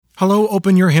Hello,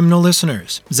 Open Your Hymnal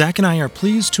listeners. Zach and I are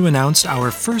pleased to announce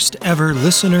our first ever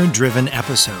listener-driven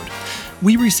episode.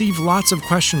 We receive lots of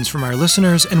questions from our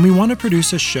listeners, and we want to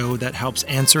produce a show that helps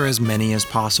answer as many as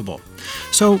possible.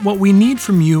 So what we need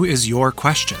from you is your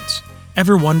questions.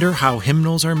 Ever wonder how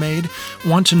hymnals are made?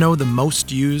 Want to know the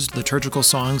most used liturgical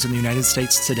songs in the United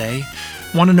States today?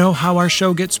 Want to know how our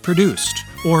show gets produced?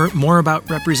 Or more about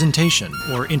representation,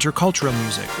 or intercultural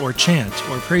music, or chant,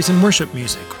 or praise and worship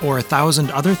music, or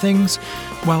 1,000 other things?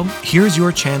 Well, here's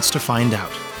your chance to find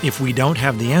out. If we don't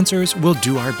have the answers, we'll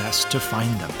do our best to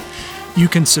find them. You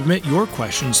can submit your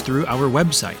questions through our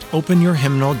website,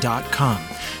 openyourhymnal.com.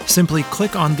 Simply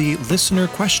click on the Listener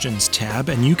Questions tab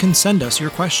and you can send us your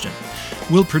question.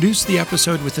 We'll produce the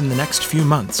episode within the next few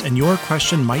months, and your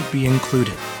question might be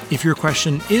included. If your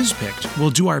question is picked, we'll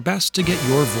do our best to get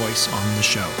your voice on the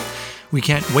show. We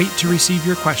can't wait to receive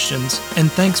your questions, and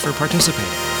thanks for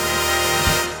participating.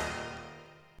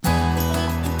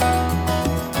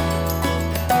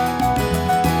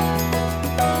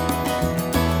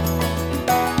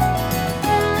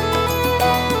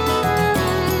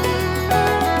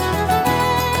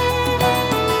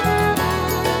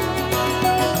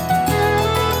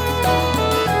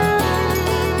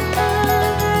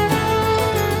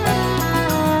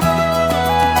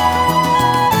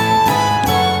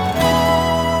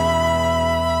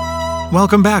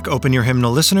 Welcome back, Open Your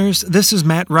Hymnal listeners. This is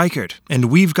Matt Reichert,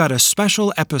 and we've got a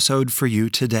special episode for you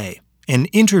today. An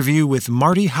interview with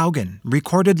Marty Haugen,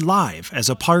 recorded live as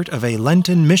a part of a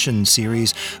Lenten mission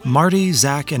series Marty,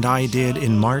 Zach, and I did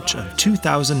in March of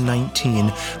 2019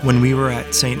 when we were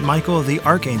at St. Michael the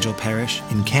Archangel Parish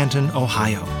in Canton,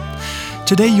 Ohio.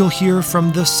 Today you'll hear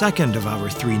from the second of our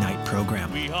three-night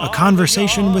program, a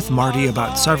conversation with Marty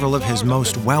about several of his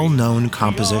most well-known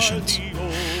compositions.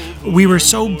 We were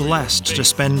so blessed to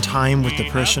spend time with the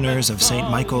parishioners of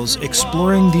St. Michael's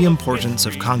exploring the importance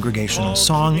of congregational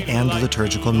song and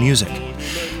liturgical music.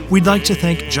 We'd like to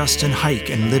thank Justin Hike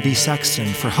and Libby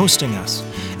Sexton for hosting us,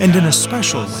 and in a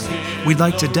special way, we'd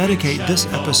like to dedicate this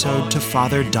episode to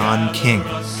Father Don King.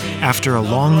 After a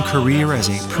long career as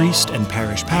a priest and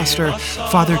parish pastor,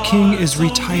 Father King is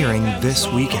retiring this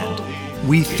weekend.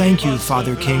 We thank you,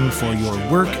 Father King, for your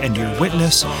work and your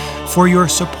witness, for your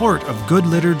support of good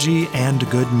liturgy and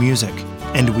good music,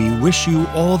 and we wish you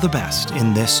all the best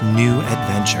in this new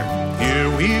adventure. Here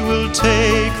we will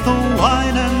take the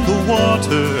wine and the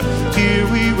water, here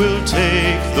we will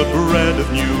take the bread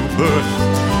of new birth.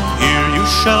 Here you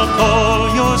shall call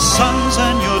your sons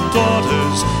and your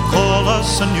daughters, call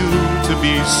us anew to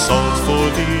be salt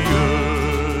for the earth.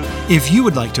 If you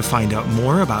would like to find out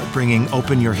more about bringing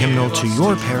Open Your Hymnal to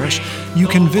your parish, you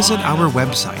can visit our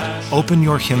website,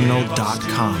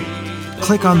 openyourhymnal.com.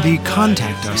 Click on the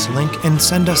Contact Us link and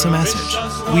send us a message.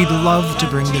 We'd love to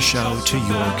bring the show to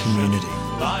your community.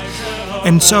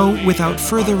 And so, without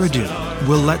further ado,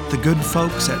 we'll let the good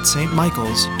folks at St.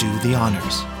 Michael's do the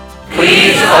honors.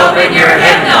 Please open your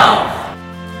hymnal.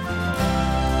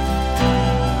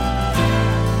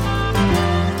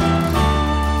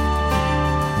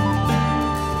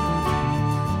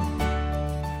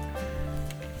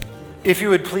 If you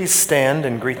would please stand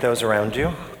and greet those around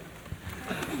you.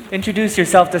 Introduce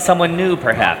yourself to someone new,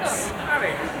 perhaps.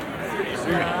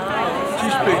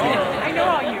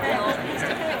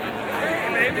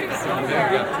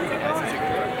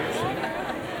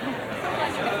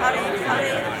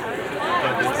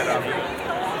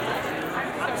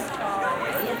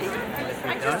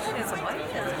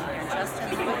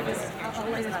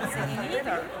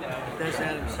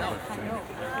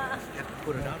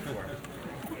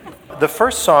 The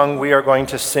first song we are going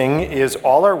to sing is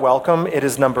All Are Welcome. It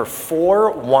is number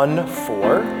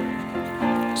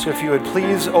 414. So if you would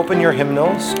please open your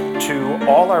hymnals to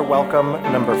All Are Welcome,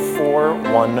 number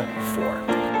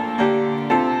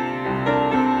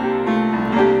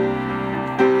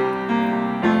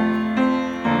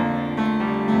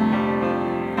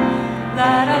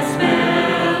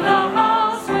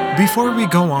Before we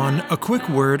go on, a quick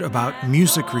word about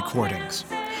music recordings.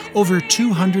 Over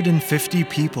 250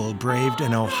 people braved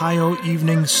an Ohio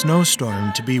evening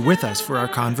snowstorm to be with us for our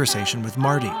conversation with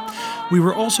Marty. We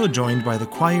were also joined by the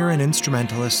choir and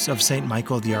instrumentalists of St.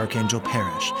 Michael the Archangel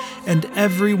Parish, and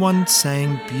everyone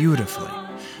sang beautifully.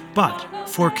 But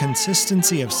for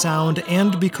consistency of sound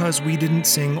and because we didn't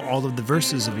sing all of the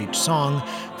verses of each song,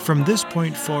 from this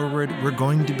point forward we're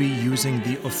going to be using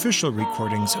the official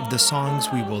recordings of the songs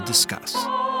we will discuss.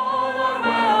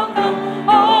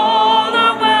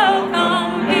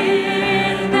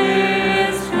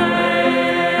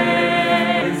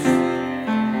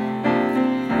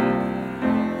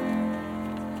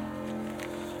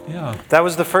 That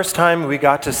was the first time we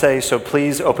got to say, so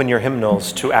please open your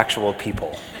hymnals to actual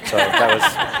people. So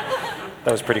that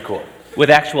was pretty cool. With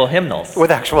actual hymnals. With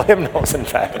actual hymnals, in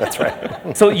fact, that's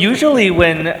right. So usually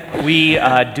when we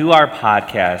do our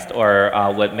podcast, or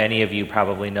what many of you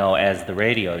probably know as the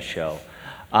radio show,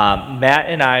 Matt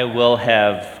and I will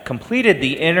have completed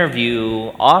the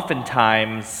interview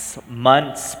oftentimes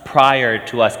months prior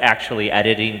to us actually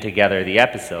editing together the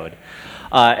episode.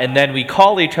 And then we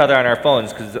call each other on our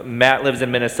phones, because Matt lives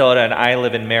in Minnesota and I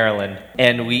live in Maryland,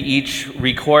 and we each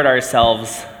record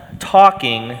ourselves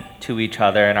talking to each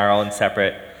other in our own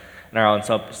separate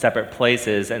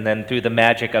places, and then through the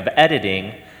magic of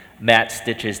editing, Matt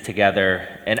stitches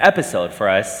together an episode for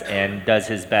us and does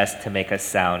his best to make us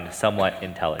sound somewhat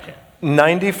intelligent.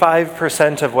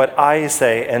 95% of what I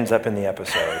say ends up in the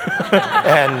episode,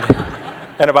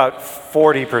 and about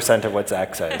 40% of what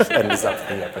Zach says ends up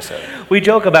in the episode. We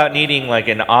joke about needing like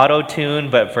an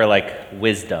auto-tune, but for like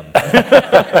wisdom.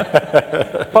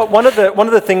 But one of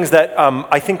the things that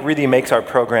I think really makes our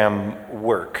program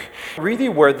work, really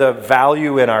where the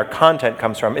value in our content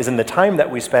comes from, is in the time that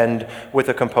we spend with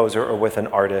a composer or with an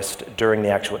artist during the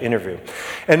actual interview.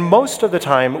 And most of the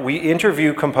time, we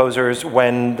interview composers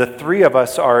when the three of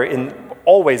us are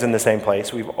always in the same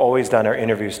place. We've always done our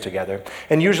interviews together,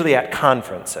 and usually at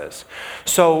conferences.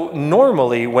 So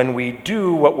normally when we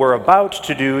do what we're about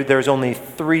to do, there's only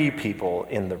 3 people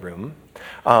in the room.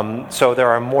 So there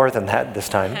are more than that this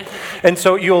time. And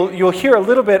so you'll hear a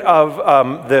little bit of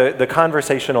the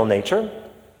conversational nature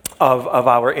of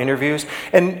our interviews.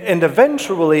 And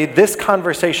eventually this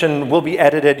conversation will be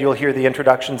edited. You'll hear the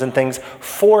introductions and things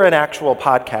for an actual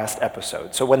podcast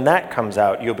episode. So when that comes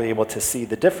out, you'll be able to see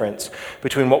the difference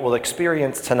between what we'll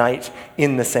experience tonight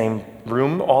in the same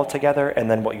room all together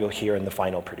and then what you'll hear in the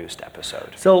final produced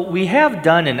episode. So we have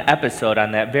done an episode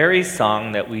on that very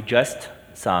song that we just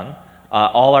sung,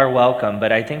 All Are Welcome,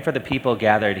 but I think for the people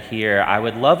gathered here, I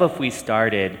would love if we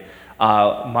started,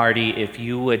 Marty, if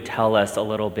you would tell us a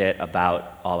little bit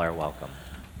about All Are Welcome.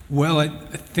 Well, I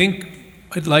think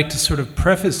I'd like to sort of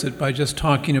preface it by just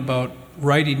talking about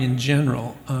writing in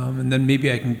general, and then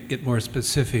maybe I can get more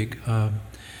specific.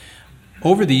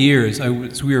 Over the years,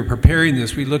 as we were preparing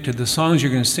this, we looked at the songs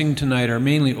you're going to sing tonight are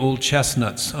mainly old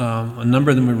chestnuts. A number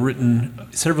of them were written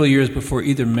several years before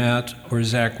either Matt or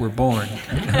Zach were born.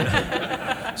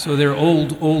 So they're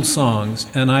old songs.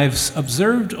 And I've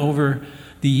observed over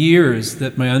the years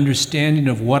that my understanding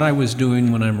of what I was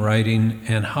doing when I'm writing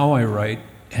and how I write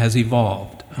has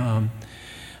evolved.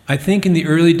 I think in the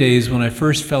early days when I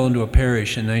first fell into a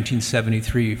parish in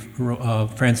 1973,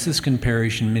 Franciscan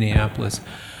parish in Minneapolis,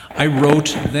 I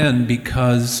wrote then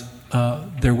because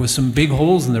there was some big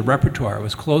holes in the repertoire. It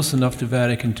was close enough to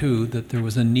Vatican II that there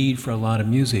was a need for a lot of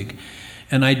music.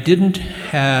 And I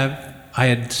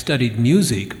had studied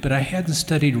music, but I hadn't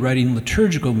studied writing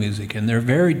liturgical music, and they're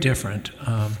very different.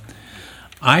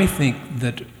 I think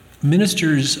that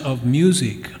ministers of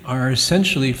music are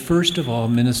essentially, first of all,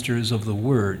 ministers of the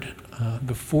word,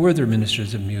 before they're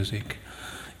ministers of music.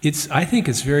 I think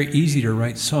it's very easy to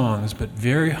write songs, but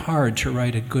very hard to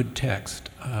write a good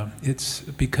text. It's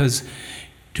because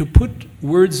to put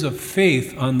words of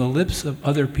faith on the lips of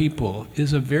other people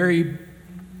is a very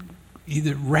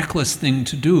either reckless thing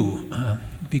to do,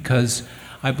 because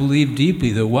I believe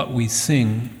deeply that what we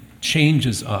sing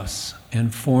changes us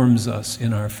and forms us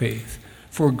in our faith,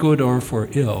 for good or for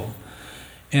ill.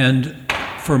 And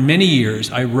for many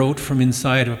years, I wrote from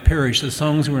inside of a parish. The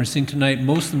songs we're going to sing tonight,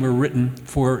 most of them were written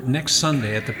for next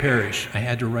Sunday at the parish. I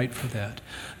had to write for that.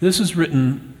 This was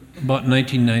written about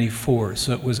 1994,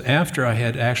 so it was after I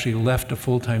had actually left a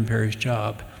full-time parish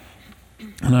job.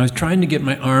 And I was trying to get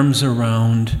my arms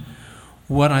around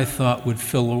what I thought would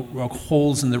fill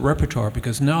holes in the repertoire,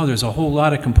 because now there's a whole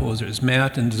lot of composers.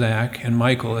 Matt and Zach and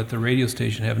Michael at the radio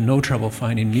station have no trouble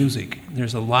finding music.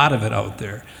 There's a lot of it out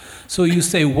there. So you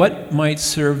say, what might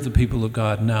serve the people of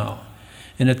God now?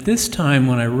 And at this time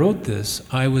when I wrote this,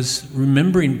 I was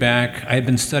remembering back, I had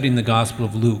been studying the Gospel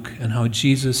of Luke, and how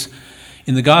Jesus,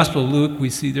 in the Gospel of Luke, we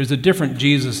see there's a different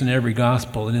Jesus in every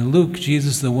gospel. And in Luke,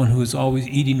 Jesus is the one who is always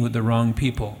eating with the wrong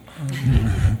people.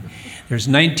 There's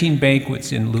 19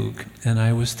 banquets in Luke, and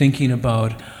I was thinking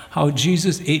about how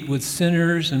Jesus ate with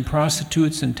sinners and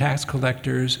prostitutes and tax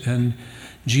collectors, and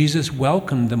Jesus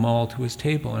welcomed them all to his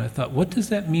table. And I thought, what does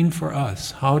that mean for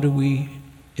us? How do we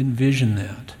envision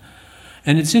that?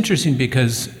 And it's interesting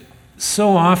because so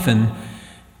often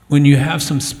when you have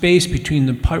some space between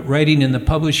the writing and the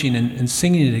publishing and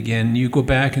singing it again, you go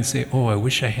back and say, oh, I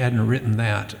wish I hadn't written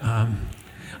that.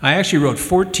 I actually wrote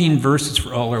 14 verses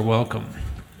for All Are Welcome.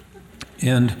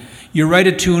 And you write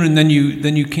a tune and then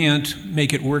you can't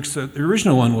make it work. So the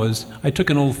original one was, I took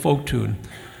an old folk tune.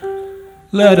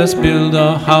 Let us build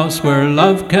a house where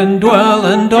love can dwell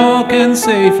and all can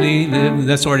safely live.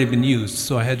 That's already been used,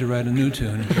 so I had to write a new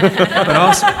tune. But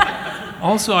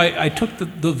also I took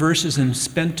the verses and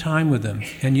spent time with them,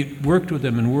 and you worked with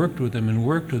them and worked with them and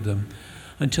worked with them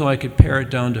until I could pare it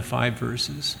down to 5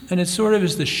 verses. And it sort of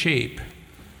is the shape.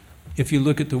 If you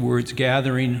look at the words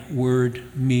gathering, word,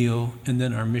 meal, and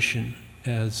then our mission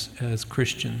as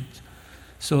Christians.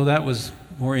 So that was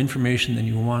more information than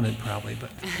you wanted, probably.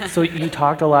 But So you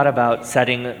talked a lot about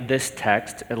setting this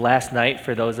text. Last night,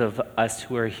 for those of us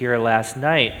who were here last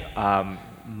night,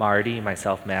 Marty,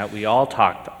 myself, Matt, we all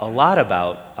talked a lot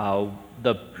about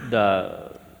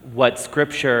what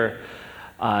Scripture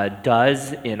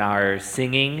does in our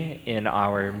singing, in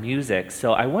our music.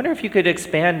 So I wonder if you could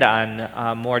expand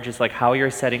on more just like how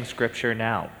you're setting Scripture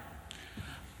now.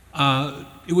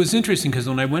 It was interesting because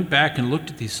when I went back and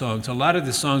looked at these songs, a lot of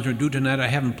the songs are due tonight I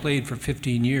haven't played for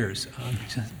 15 years.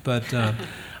 But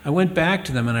I went back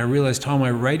to them and I realized how my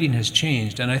writing has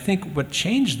changed. And I think what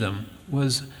changed them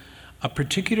was a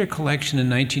particular collection in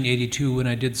 1982 when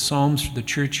I did Psalms for the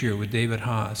Church Year with David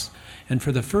Haas. And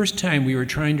for the first time, we were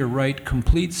trying to write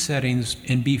complete settings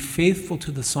and be faithful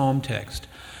to the psalm text.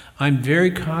 I'm very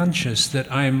conscious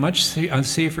that I am much on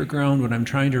safer ground when I'm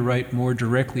trying to write more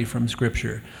directly from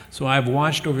Scripture. So I've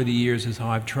watched over the years as how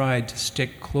I've tried to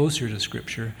stick closer to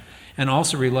Scripture and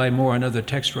also rely more on other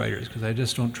text writers because I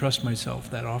just don't trust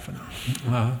myself that often.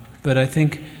 But I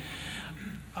think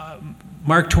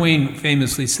Mark Twain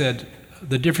famously said,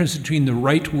 the difference between the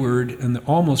right word and the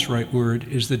almost right word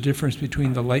is the difference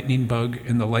between the lightning bug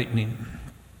and the lightning.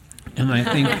 And I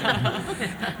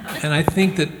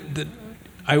think that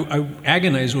I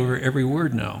agonize over every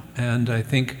word now, and I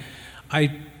think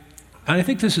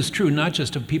this is true not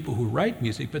just of people who write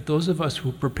music, but those of us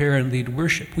who prepare and lead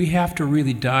worship. We have to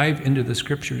really dive into the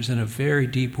Scriptures in a very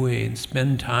deep way and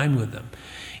spend time with them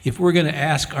if we're going to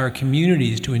ask our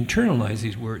communities to internalize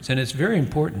these words, and it's very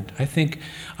important.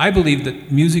 I believe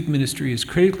that music ministry is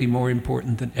critically more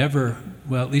important than ever,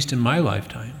 well, at least in my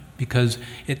lifetime, because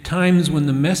at times when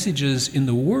the messages in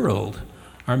the world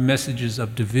are messages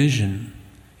of division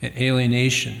and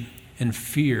alienation and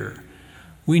fear,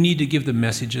 we need to give the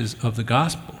messages of the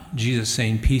gospel. Jesus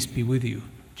saying, peace be with you.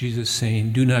 Jesus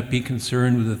saying, do not be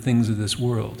concerned with the things of this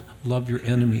world. Love your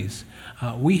enemies.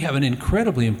 We have an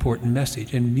incredibly important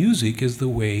message, and music is the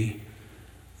way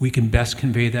we can best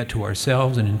convey that to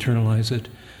ourselves and internalize it.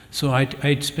 So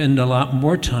I spend a lot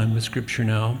more time with Scripture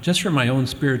now, just for my own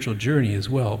spiritual journey as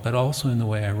well, but also in the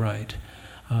way I write.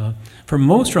 For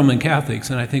most Roman Catholics,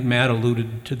 and I think Matt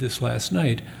alluded to this last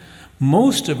night,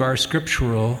 most of our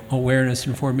scriptural awareness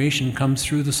and formation comes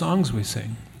through the songs we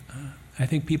sing. I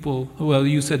think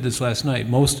you said this last night,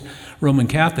 most Roman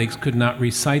Catholics could not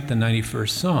recite the 91st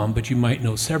Psalm, but you might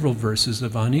know several verses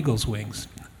of On Eagle's Wings,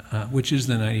 which is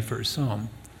the 91st Psalm.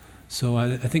 So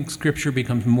I think Scripture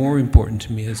becomes more important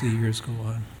to me as the years go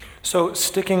on. So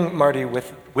sticking, Marty,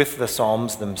 with the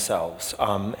Psalms themselves,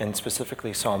 and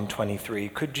specifically Psalm 23,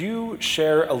 could you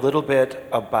share a little bit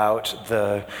about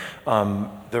the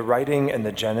writing and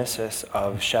the genesis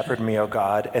of Shepherd Me, O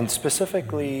God, and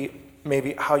specifically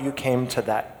maybe how you came to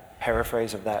that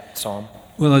paraphrase of that psalm?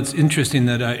 Well, it's interesting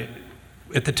that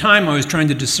at the time I was trying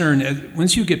to discern,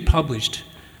 once you get published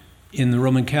in the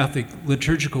Roman Catholic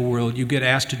liturgical world, you get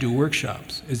asked to do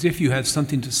workshops, as if you had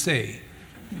something to say.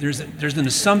 There's an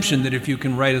assumption that if you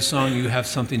can write a song, you have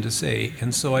something to say.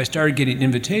 And so I started getting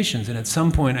invitations, and at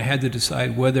some point I had to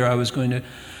decide whether I was going to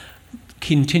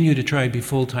continue to try to be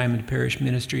full-time in parish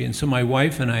ministry. And so my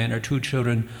wife and I and our 2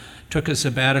 children took a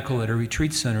sabbatical at a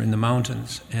retreat center in the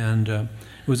mountains. And it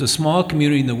was a small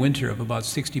community in the winter of about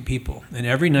 60 people. And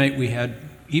every night we had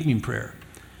evening prayer.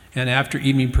 And after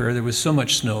evening prayer, there was so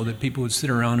much snow that people would sit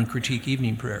around and critique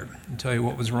evening prayer and tell you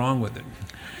what was wrong with it.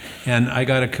 And I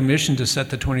got a commission to set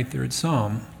the 23rd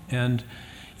Psalm. And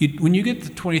when you get the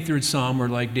 23rd Psalm, or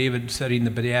like David setting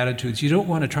the Beatitudes, you don't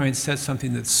want to try and set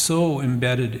something that's so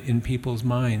embedded in people's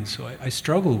minds. So I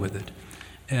struggled with it.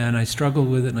 And I struggled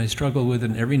with it, and I struggled with it,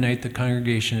 and every night the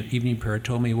congregation at evening prayer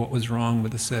told me what was wrong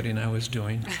with the setting I was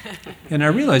doing. And I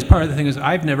realized part of the thing is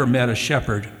I've never met a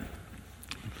shepherd.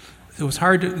 It was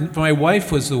hard to, my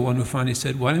wife was the one who finally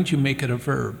said, why don't you make it a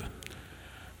verb?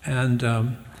 And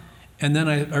then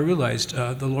I realized,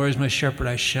 the Lord is my shepherd,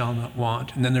 I shall not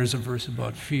want. And then there's a verse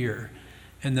about fear.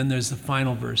 And then there's the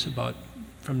final verse about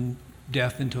from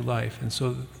death into life. And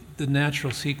so the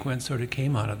natural sequence sort of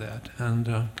came out of that.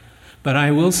 And but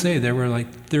I will say there were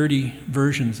like 30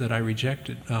 versions that I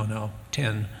rejected. Oh no,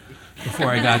 10. before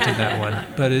I got to that one.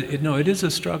 But it is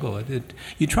a struggle.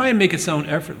 You try and make it sound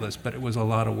effortless, but it was a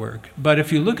lot of work. But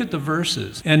if you look at the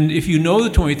verses, and if you know the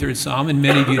 23rd Psalm, and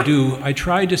many of you do, I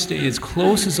tried to stay as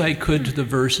close as I could to the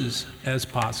verses as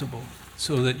possible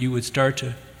so that you would start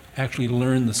to actually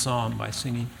learn the psalm by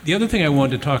singing. The other thing I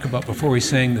wanted to talk about before we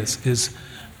sang this is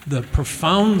the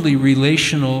profoundly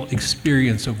relational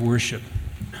experience of worship.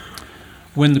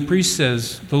 When the priest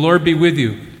says, "The Lord be with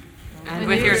you," And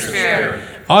with your spirit.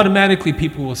 automatically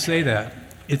people will say that.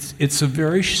 It's a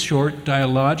very short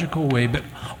dialogical way, but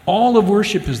all of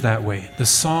worship is that way. The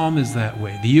psalm is that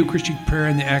way. The Eucharistic prayer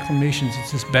and the acclamations,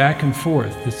 it's this back and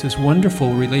forth. It's this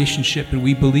wonderful relationship, and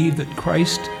we believe that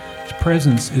Christ's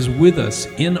presence is with us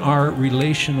in our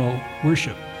relational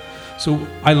worship. So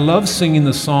I love singing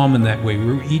the psalm in that way,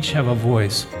 where we each have a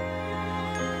voice.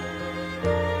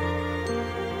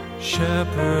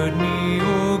 Shepherd me,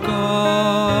 O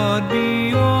God,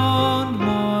 beyond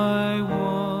my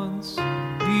wants,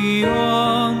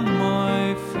 beyond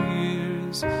my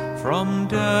fears, from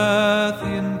death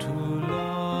into life.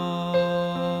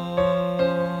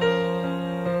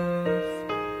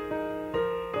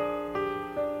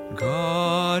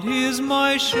 God is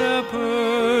my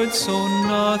shepherd, so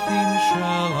nothing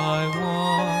shall I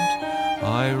want.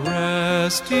 I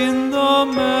rest in the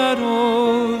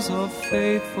meadows of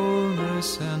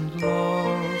faithfulness and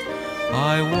love.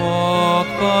 I walk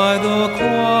by the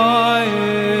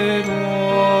quiet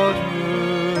waters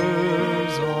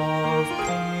of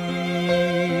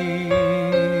peace.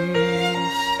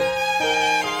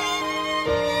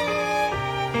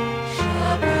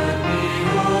 Shepherd me,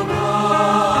 O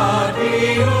God,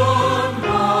 beyond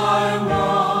my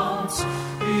wants,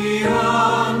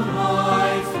 beyond my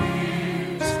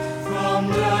fears, from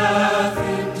death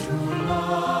into life.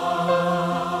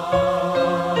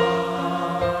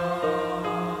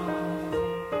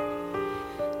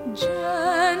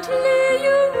 Gently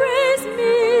you raise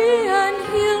me and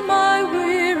heal my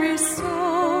weary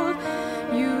soul.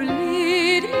 You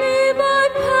lead me by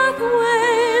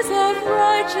pathways of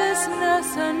righteousness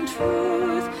and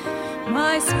truth.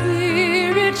 My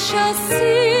spirit shall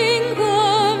sing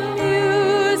the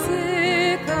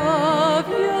music of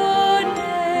your name.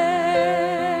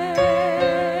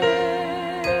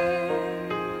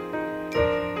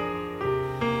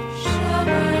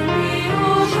 Shepherd me, O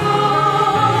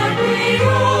God,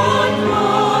 beyond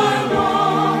my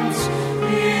wants,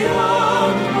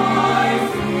 beyond my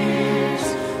fears,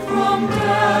 from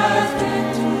death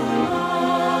into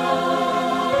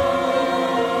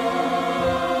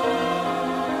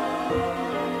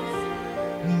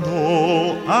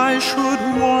Though I should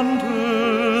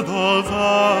wander the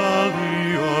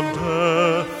valley of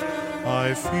death,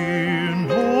 I fear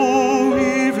no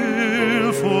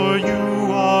evil, for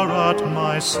you are at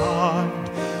my side.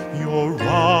 Your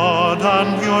rod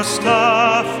and your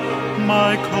staff,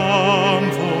 my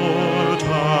comfort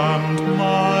and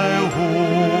my hope.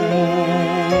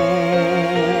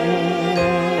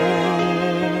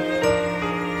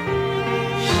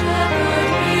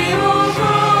 Shepherd me, O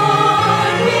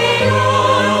God,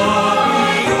 beyond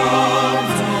my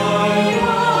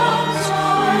wants,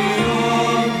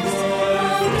 beyond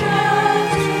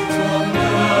death, from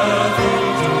death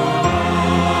into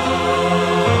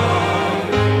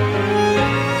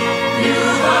life. You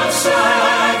have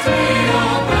set me a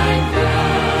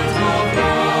banquet of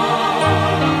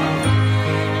love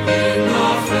in the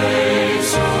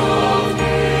face of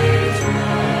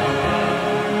betrayal,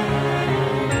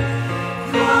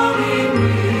 crowning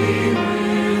me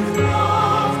with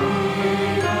love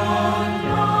beyond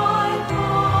my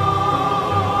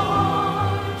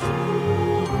heart to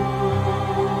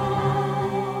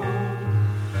hold.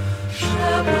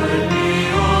 Shepherd me,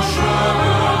 O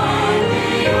shepherd,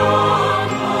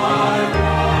 beyond my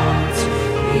wants,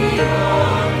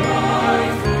 beyond my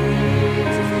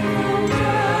fears, from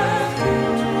death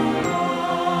into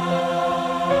life.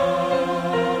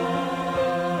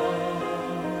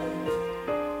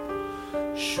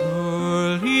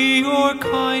 Surely your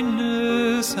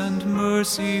kindness and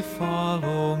mercy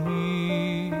follow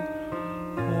me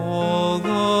all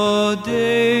the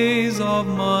days of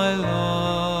my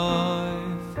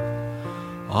life.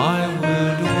 I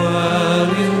will dwell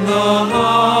in the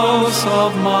house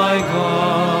of my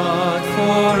God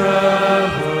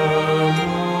forevermore.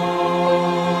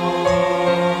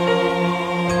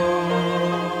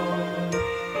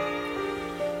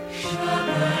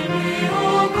 Shepherd me, O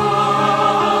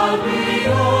God,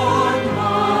 beyond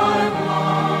my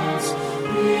wants,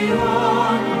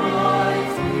 beyond my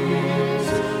fears,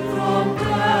 from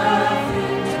death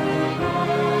into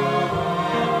life.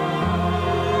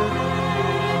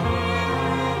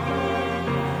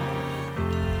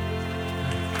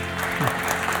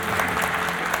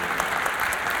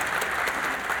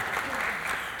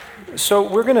 So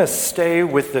we're going to stay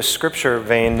with the scripture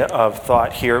vein of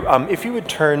thought here. If you would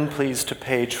turn, please, to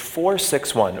page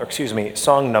 461, or excuse me,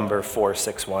 song number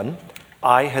 461,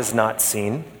 Eye Has Not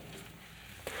Seen.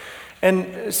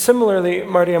 And similarly,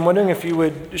 Marty, I'm wondering if you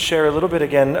would share a little bit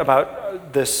again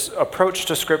about this approach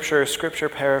to scripture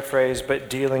paraphrase, but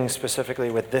dealing specifically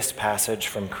with this passage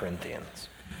from Corinthians.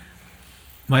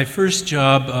 My first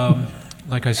job,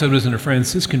 like I said, was in a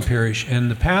Franciscan parish,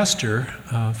 and the pastor,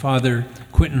 Father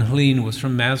Quentin Helene, was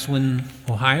from Maslin,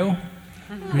 Ohio.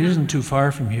 It isn't too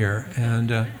far from here,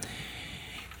 and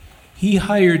he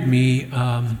hired me.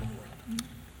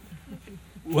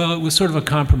 Well, it was sort of a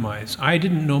compromise. I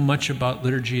didn't know much about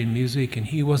liturgy and music, and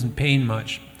he wasn't paying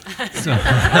much, so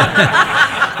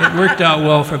it worked out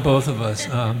well for both of us.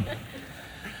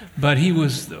 But he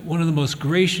was one of the most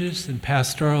gracious and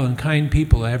pastoral and kind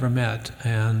people I ever met,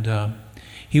 and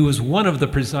he was one of the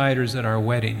presiders at our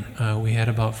wedding. We had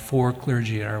about 4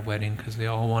 clergy at our wedding because they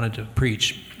all wanted to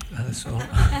preach.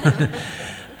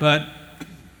 But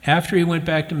after he went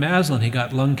back to Maslin, he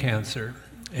got lung cancer,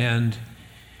 and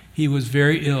he was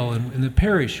very ill. And in the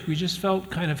parish, we just felt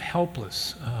kind of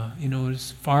helpless. It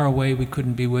was far away, we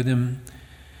couldn't be with him.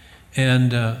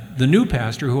 And the new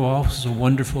pastor, who also was a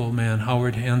wonderful man,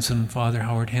 Father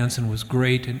Howard Hansen, was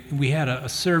great. And we had a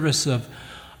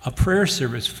prayer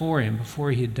service for him before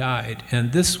he died.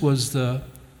 And this was the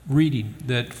reading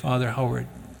that Father Howard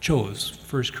chose,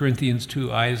 1 Corinthians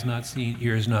 2, eye has not seen,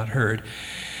 ear has not heard.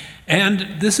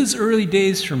 And this is early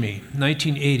days for me,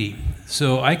 1980.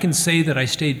 So I can say that I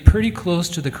stayed pretty close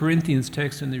to the Corinthians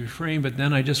text in the refrain, but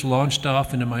then I just launched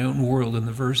off into my own world in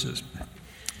the verses,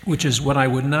 which is what I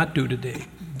would not do today.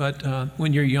 But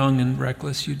when you're young and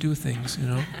reckless, you do things,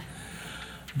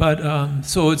 But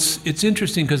so it's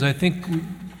interesting because I think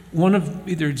one of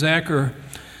either Zach or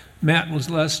Matt was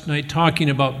last night talking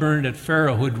about Bernadette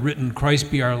Farrell, who had written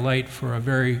Christ Be Our Light for a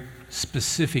very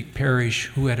specific parish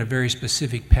who had a very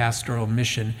specific pastoral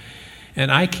mission.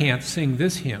 And I can't sing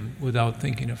this hymn without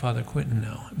thinking of Father Quentin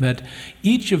now. But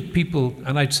each of people,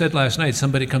 and I said last night,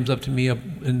 somebody comes up to me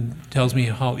and tells me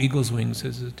how Eagle's Wings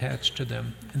is attached to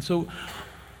them. And so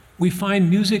we find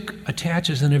music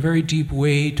attaches in a very deep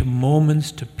way to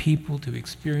moments, to people, to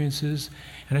experiences.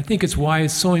 And I think it's why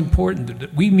it's so important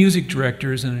that we music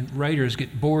directors and writers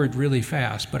get bored really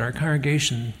fast, but our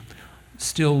congregation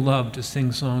still love to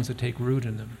sing songs that take root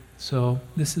in them. So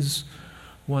this is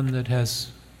one that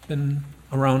has been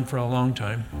around for a long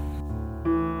time.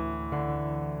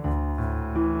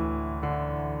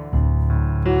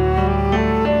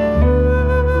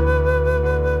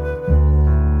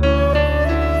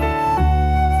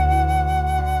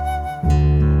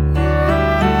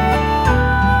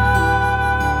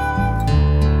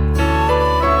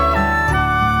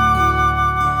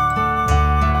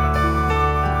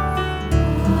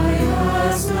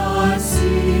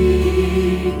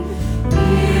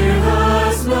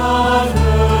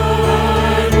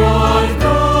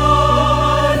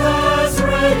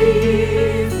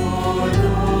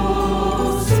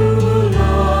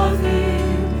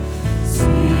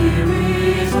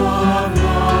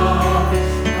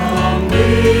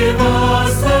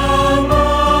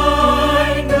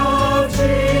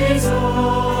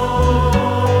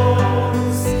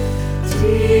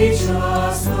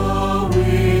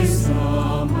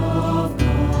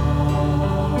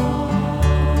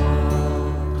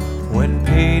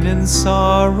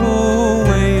 Sorrow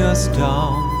weigh us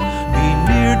down,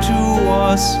 be near to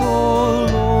us, O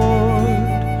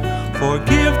Lord.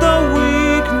 Forgive the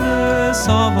weakness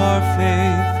of our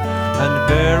faith and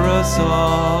bear us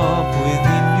up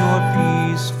within your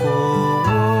peaceful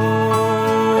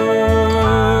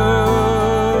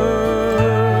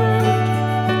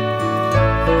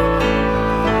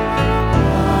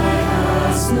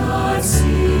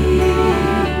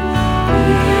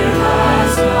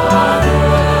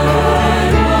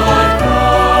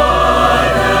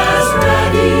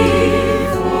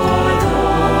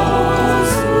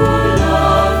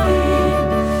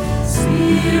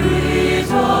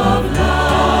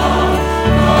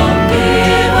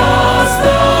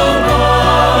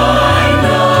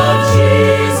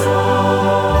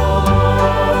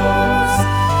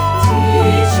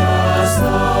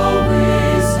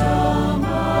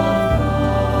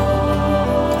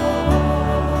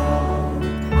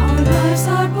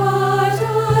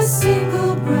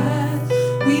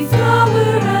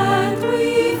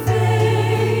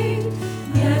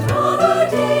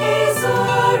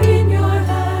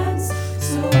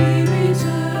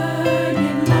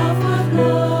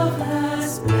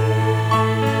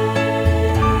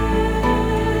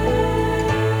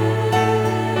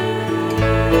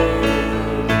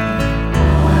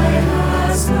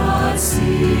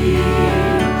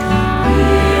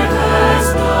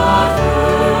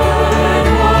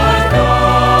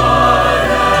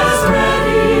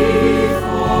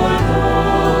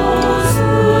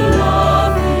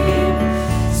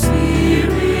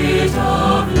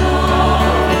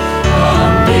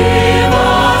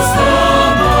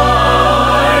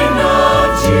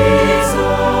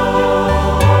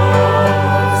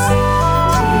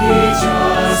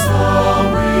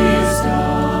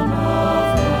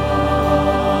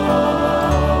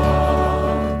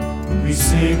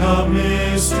a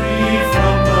mystery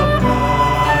from the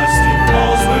past in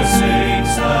halls where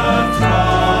saints have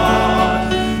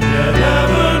trod. Yet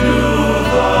ever new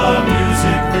the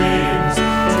music brings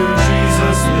to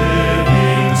Jesus'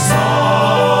 living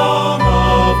song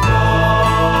of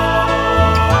God.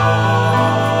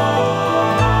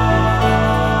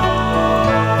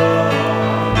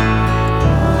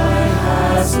 Eye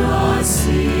has not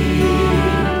seen,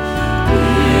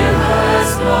 ear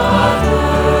has not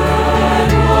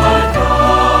heard what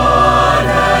God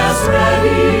has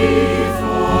ready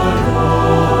for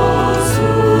those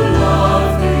who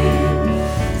love Him.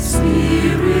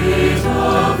 Spirit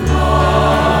of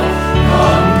God,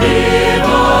 come give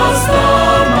us the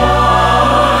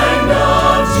mind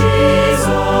of Jesus.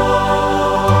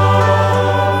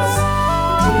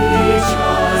 Teach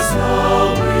us the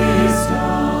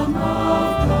wisdom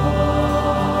of God.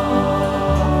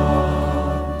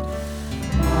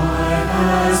 Eye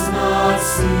has not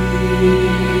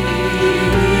seen,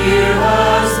 ear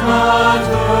has not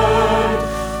heard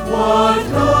what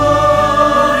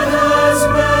God has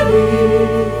ready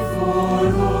for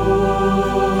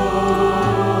those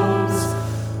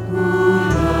who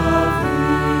love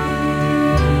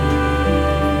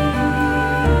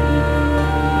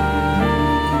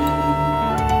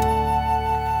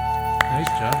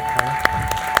Nice job, Carl.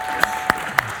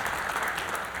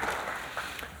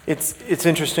 It's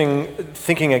interesting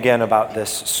thinking again about this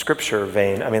scripture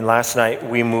vein. I mean, last night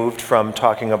we moved from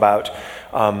talking about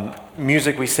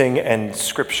music we sing and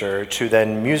scripture to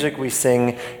then music we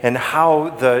sing and how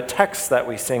the texts that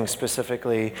we sing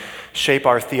specifically shape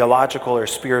our theological or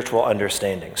spiritual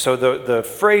understanding. So the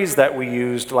phrase that we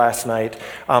used last night,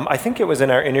 I think it was in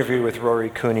our interview with Rory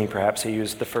Cooney, perhaps he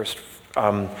used the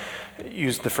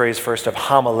phrase first of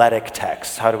homiletic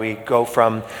texts. How do we go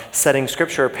from setting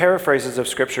scripture, paraphrases of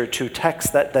scripture, to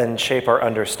texts that then shape our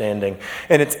understanding?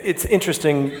 And it's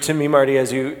interesting to me, Marty,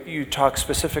 as you talk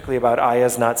specifically about eye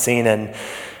has not seen, and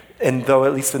though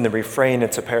at least in the refrain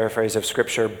it's a paraphrase of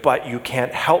scripture, but you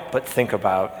can't help but think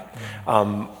about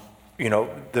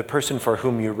the person for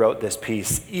whom you wrote this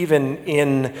piece, even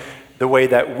in the way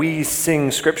that we sing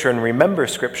scripture and remember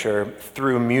scripture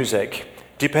through music.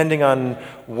 Depending on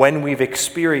when we've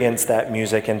experienced that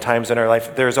music in times in our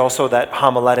life, there's also that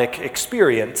homiletic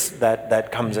experience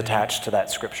that comes attached to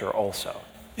that scripture also.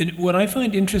 And what I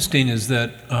find interesting is that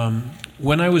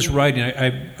when I was writing,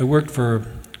 I worked for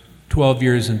 12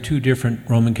 years in 2 different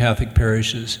Roman Catholic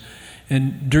parishes,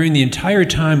 and during the entire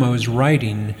time I was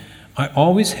writing, I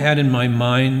always had in my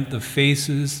mind the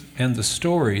faces and the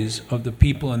stories of the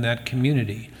people in that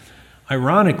community.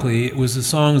 Ironically, it was the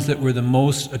songs that were the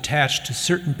most attached to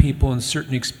certain people and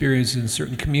certain experiences in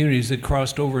certain communities that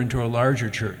crossed over into a larger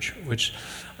church, which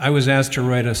I was asked to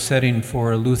write a setting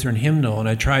for a Lutheran hymnal, and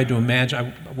I tried to imagine,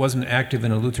 I wasn't active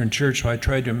in a Lutheran church, so I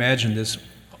tried to imagine this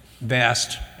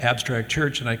vast, abstract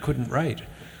church, and I couldn't write.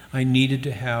 I needed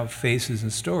to have faces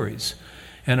and stories.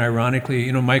 And ironically,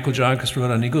 Michael Joncas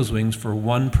wrote on Eagle's Wings for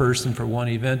one person, for one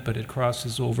event, but it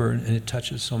crosses over and it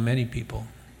touches so many people.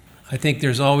 I think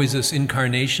there's always this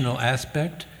incarnational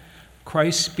aspect.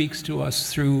 Christ speaks to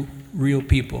us through real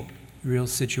people, real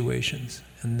situations.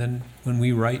 And then when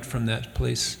we write from that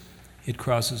place, it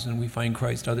crosses and we find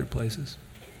Christ other places.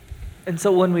 And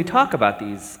so when we talk about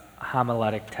these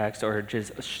homiletic texts or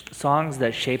just songs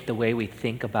that shape the way we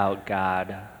think about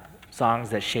God, songs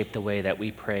that shape the way that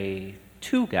we pray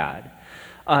to God,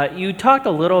 you talked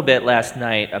a little bit last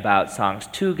night about songs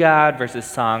to God versus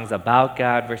songs about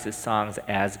God versus songs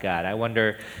as God. I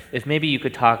wonder if maybe you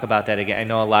could talk about that again. I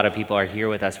know a lot of people are here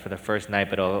with us for the first night,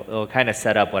 but it'll kind of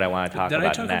set up what I want to talk about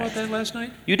next. Did I talk about that last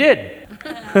night? You did.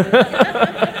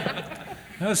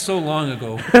 That was so long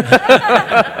ago.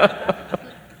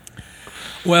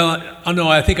 Well, no,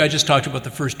 I think I just talked about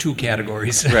the first 2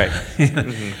 categories. Right.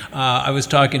 Mm-hmm. I was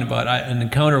talking about an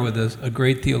encounter with a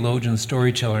great theologian,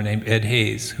 storyteller named Ed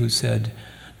Hayes, who said,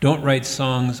 don't write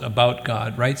songs about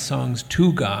God, write songs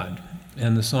to God.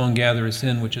 And the song Gather Us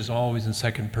In, which is always in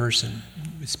second person,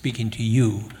 speaking to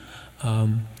you.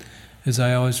 As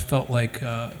I always felt like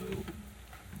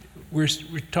we're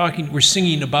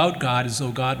singing about God as though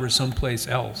God were someplace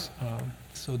else.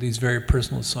 So these very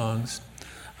personal songs.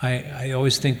 I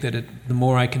always think that the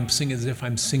more I can sing as if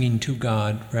I'm singing to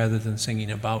God rather than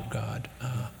singing about God.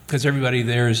 Because everybody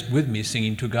there is with me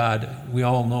singing to God. We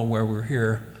all know where we're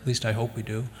here. At least I hope we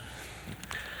do.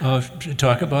 Should we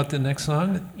talk about the next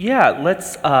song? Yeah,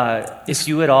 let's, if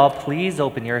you would all please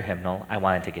open your hymnal. I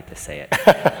wanted to get to say it.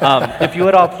 If you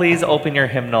would all please open your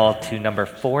hymnal to number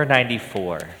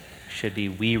 494. Should be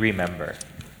We Remember.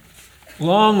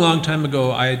 Long time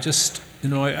ago, I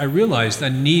realized I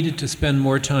needed to spend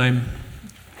more time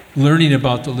learning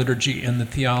about the liturgy and the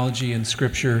theology and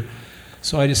Scripture.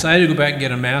 So I decided to go back and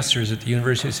get a master's at the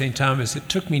University of St. Thomas. It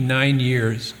took me 9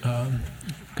 years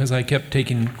because I kept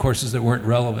taking courses that weren't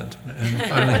relevant. And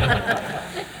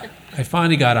I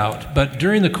finally got out. But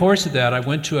during the course of that, I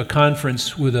went to a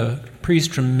conference with a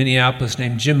priest from Minneapolis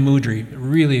named Jim Moudry, a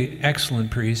really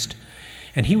excellent priest.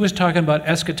 And he was talking about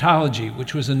eschatology,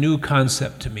 which was a new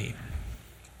concept to me.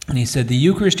 And he said, the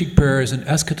Eucharistic prayer is an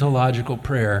eschatological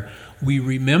prayer. We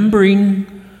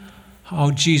remembering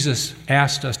how Jesus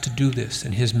asked us to do this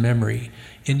in his memory,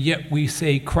 and yet we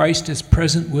say Christ is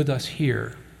present with us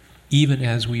here, even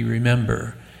as we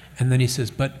remember. And then he says,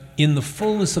 but in the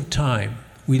fullness of time,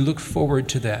 we look forward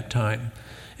to that time.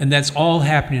 And that's all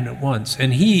happening at once.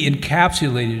 And he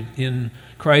encapsulated in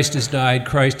Christ has died,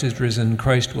 Christ has risen,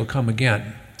 Christ will come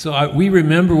again. So we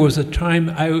remember was a time,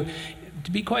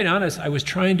 to be quite honest, I was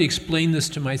trying to explain this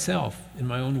to myself in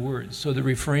my own words. So the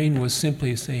refrain was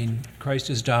simply saying, Christ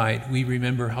has died. We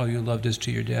remember how you loved us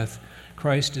to your death.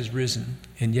 Christ is risen,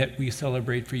 and yet we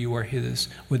celebrate for you are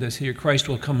with us here. Christ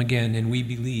will come again, and we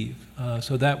believe.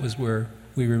 So that was where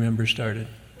We Remember started.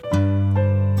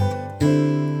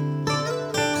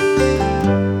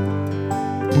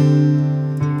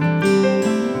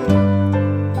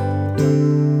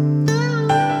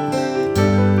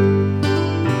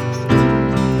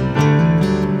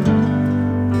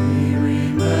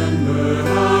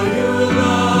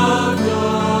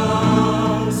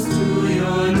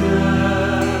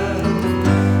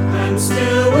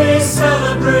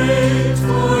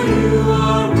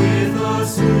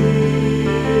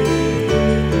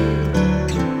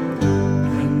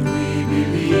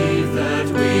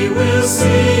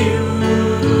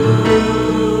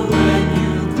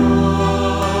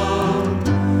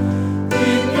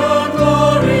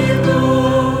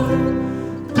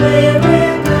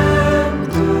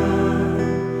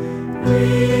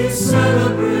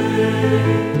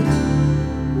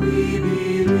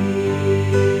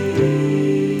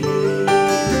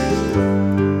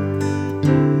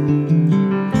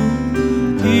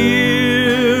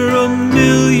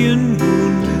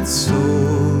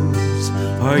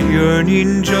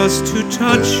 Just to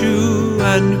touch you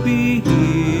and be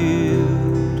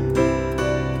healed.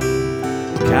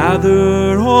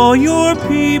 Gather all your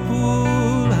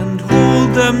people and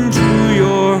hold them to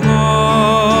your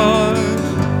heart.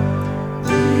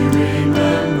 We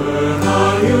remember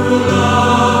how you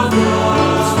loved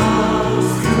us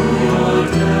through your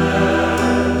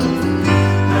death,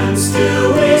 and still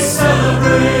we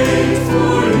celebrate,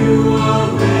 for you are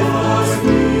with us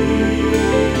here.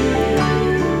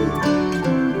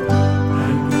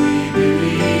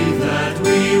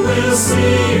 We'll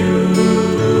see you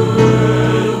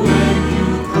when you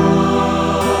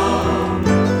come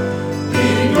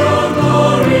in your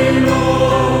glory.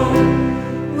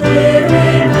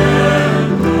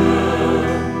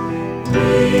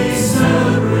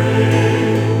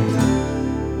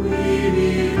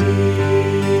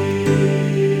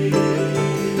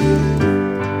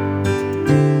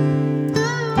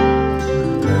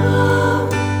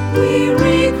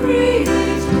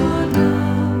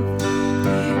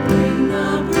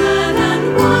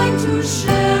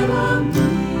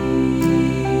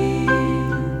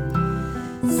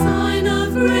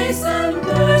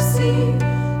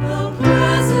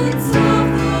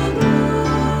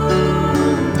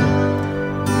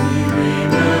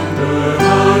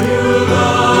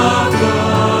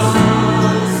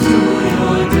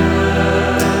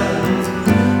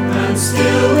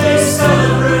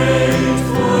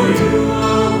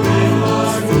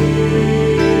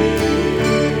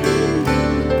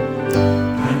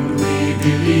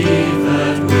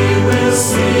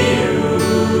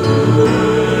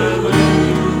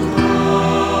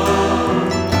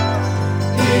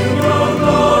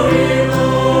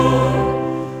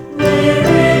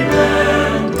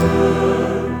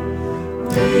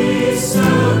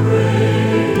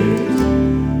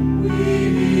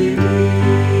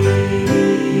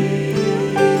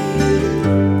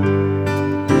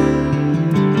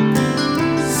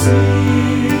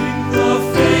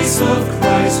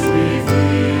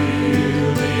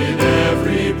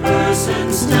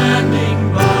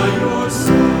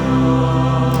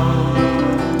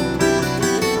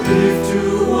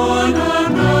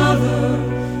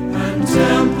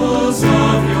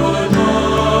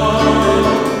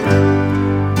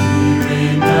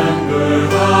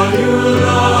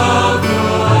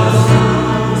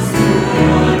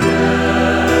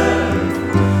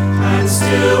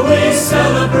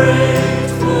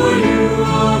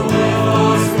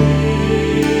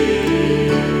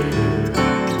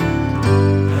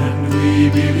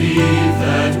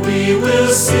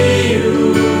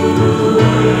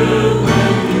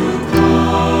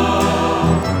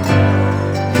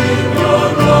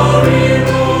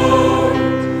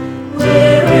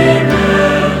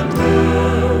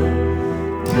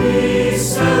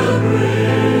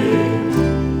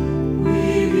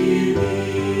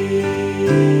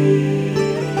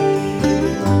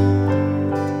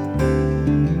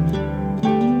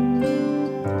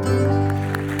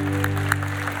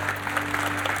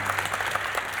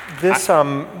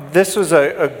 This was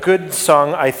a good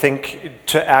song, I think,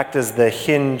 to act as the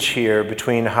hinge here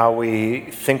between how we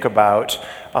think about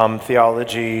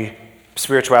theology,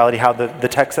 spirituality, how the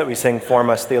texts that we sing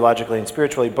form us theologically and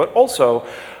spiritually, but also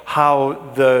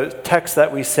how the texts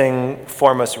that we sing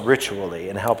form us ritually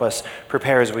and help us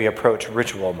prepare as we approach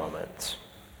ritual moments.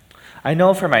 I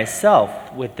know for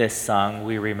myself with this song,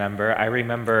 I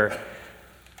remember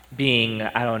being,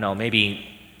 I don't know, maybe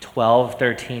 12,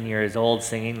 13 years old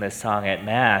singing this song at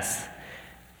Mass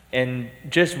and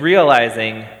just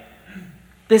realizing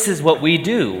this is what we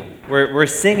do. We're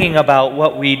singing about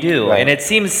what we do. Right. And it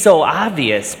seems so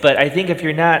obvious, but I think if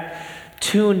you're not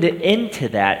tuned into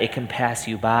that, it can pass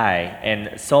you by.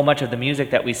 And so much of the music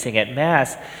that we sing at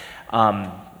Mass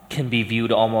can be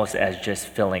viewed almost as just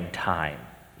filling time.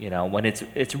 When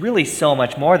it's really so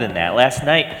much more than that. Last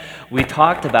night, we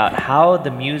talked about how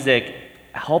the music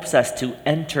helps us to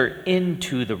enter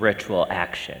into the ritual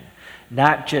action,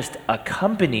 not just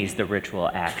accompanies the ritual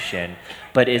action,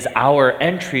 but is our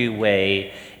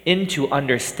entryway into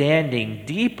understanding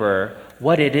deeper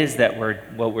what it is that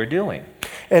we're doing.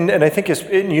 And I think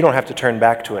you don't have to turn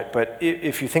back to it, but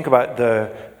if you think about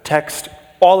the text,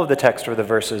 all of the text or the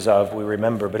verses of We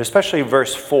Remember, but especially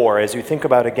verse 4, as you think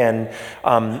about, again,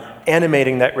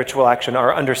 animating that ritual action,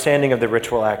 our understanding of the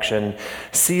ritual action,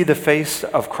 see the face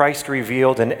of Christ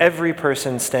revealed in every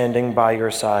person standing by your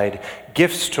side,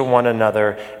 gifts to one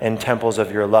another and temples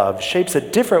of your love, shapes a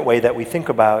different way that we think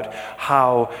about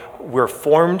how we're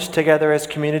formed together as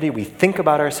community. We think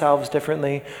about ourselves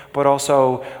differently, but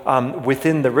also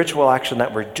within the ritual action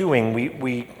that we're doing,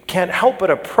 we can't help but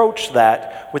approach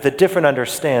that with a different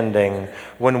understanding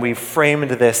when we've framed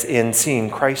this in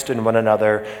seeing Christ in one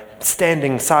another,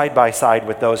 standing side by side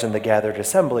with those in the gathered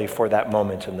assembly for that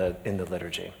moment in the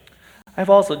liturgy. I've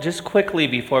also, just quickly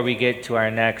before we get to our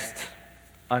next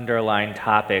underlying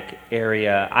topic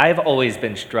area, I've always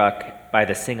been struck by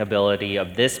the singability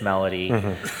of this melody,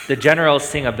 the general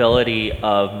singability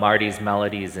of Marty's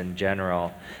melodies in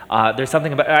general. There's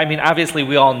something about, obviously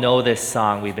we all know this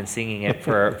song, we've been singing it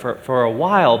for a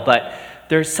while, but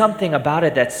there's something about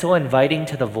it that's so inviting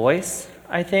to the voice,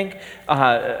 I think.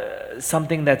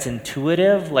 Something that's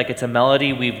intuitive, like it's a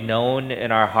melody we've known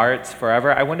in our hearts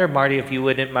forever. I wonder, Marty, if you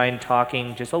wouldn't mind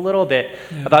talking just a little bit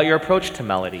about your approach to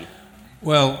melody.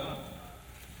 Well,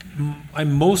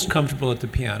 I'm most comfortable at the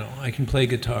piano. I can play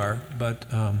guitar, but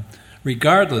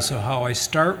regardless of how I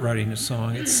start writing a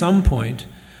song, at some point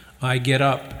I get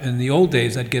up. In the old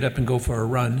days, I'd get up and go for a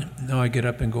run. Now I get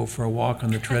up and go for a walk on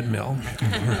the treadmill.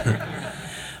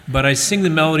 But I sing the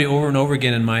melody over and over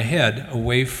again in my head,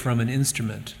 away from an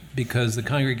instrument, because the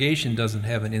congregation doesn't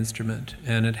have an instrument,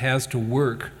 and it has to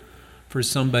work for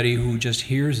somebody who just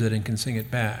hears it and can sing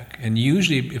it back. And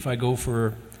usually, if I go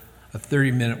for a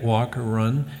 30-minute walk or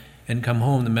run and come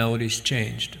home, the melody's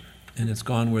changed, and it's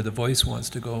gone where the voice wants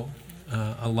to go.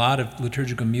 A lot of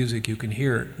liturgical music, you can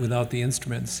hear it without the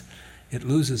instruments. It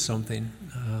loses something.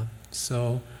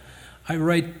 So I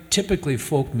write typically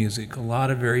folk music, a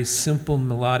lot of very simple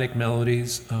melodic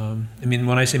melodies. When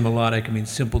I say melodic, I mean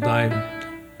simple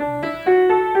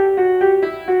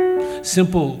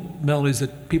simple melodies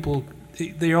that people,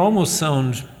 they almost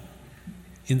sound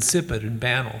insipid and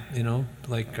banal,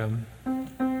 like.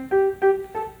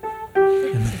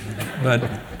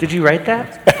 But did you write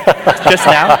that just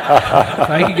now? If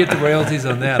I could get the royalties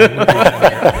on that, I would do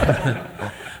that.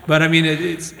 But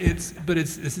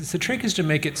the trick is to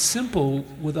make it simple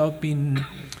without being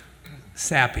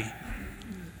sappy.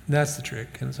 That's the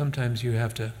trick, and sometimes you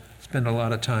have to spend a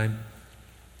lot of time.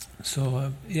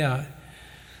 So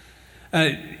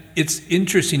it's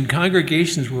interesting.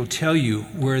 Congregations will tell you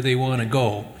where they want to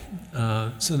go.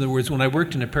 So in other words, when I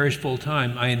worked in a parish full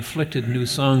time, I inflicted new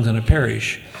songs on a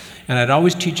parish, and I'd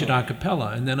always teach it a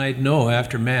cappella, and then I'd know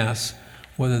after Mass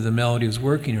whether the melody was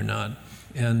working or not.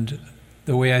 And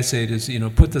the way I say it is,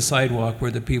 put the sidewalk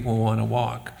where the people want to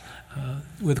walk.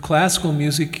 With classical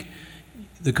music,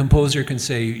 the composer can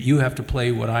say, you have to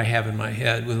play what I have in my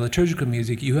head. With liturgical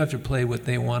music, you have to play what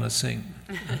they want to sing,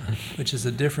 which is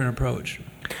a different approach.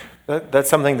 That's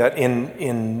something that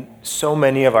in so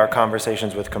many of our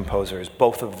conversations with composers,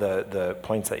 both of the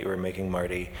points that you were making,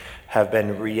 Marty, have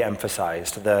been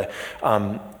re-emphasized.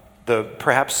 The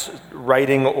perhaps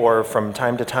writing or from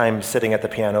time to time sitting at the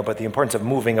piano, but the importance of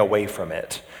moving away from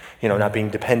it not being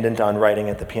dependent on writing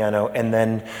at the piano. And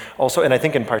then also, and I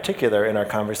think in particular in our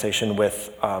conversation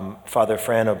with Father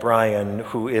Fran O'Brien,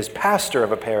 who is pastor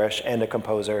of a parish and a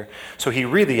composer, so he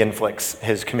really inflicts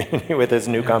his community with his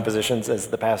new compositions as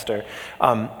the pastor.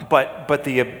 But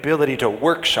the ability to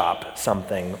workshop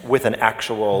something with an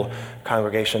actual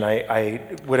congregation, I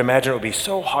would imagine it would be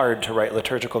so hard to write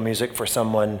liturgical music for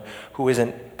someone who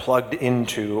isn't plugged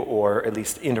into or at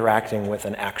least interacting with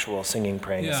an actual singing,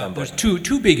 praying assembly. There's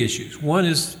two big issues. One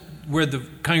is where the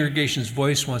congregation's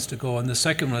voice wants to go, and the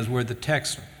second one is where the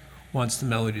text wants the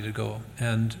melody to go.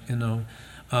 And,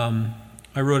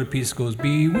 I wrote a piece that goes,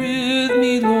 "Be with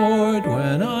me, Lord,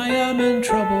 when I am in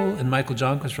trouble." And Michael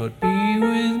Johnquist wrote, "Be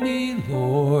with me,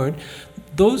 Lord."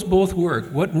 Those both work.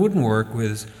 What wouldn't work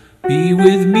was, "Be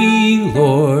with me,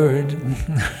 Lord."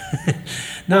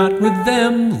 Not with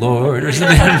them, Lord, or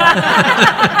something.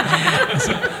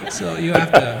 so you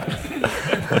have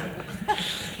to.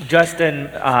 Justin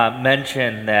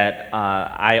mentioned that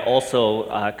I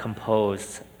also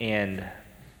composed, and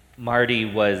Marty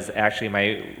was actually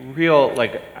my real,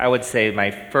 I would say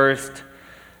my first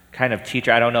kind of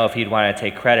teacher. I don't know if he'd want to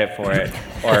take credit for it,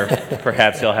 or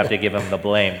perhaps you'll have to give him the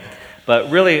blame. But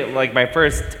really, my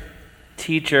first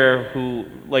teacher who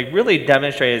really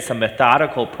demonstrated some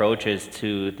methodical approaches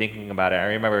to thinking about it. I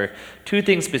remember two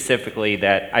things specifically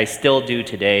that I still do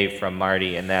today from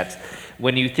Marty, and that's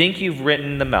when you think you've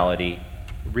written the melody,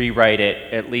 rewrite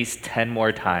it at least 10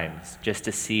 more times just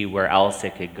to see where else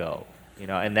it could go.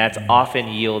 And that's often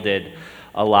yielded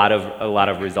a lot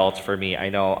of results for me. I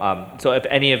know. So if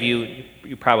any of you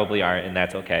probably aren't, and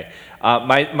that's okay.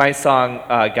 My song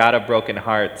 "God of Broken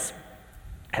Hearts"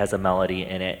 has a melody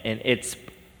in it, and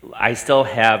I still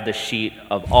have the sheet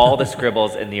of all the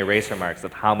scribbles and the eraser marks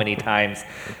of how many times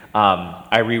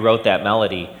I rewrote that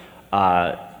melody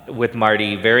with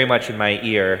Marty very much in my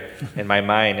ear, in my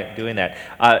mind, doing that.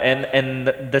 And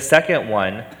the second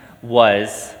one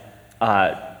was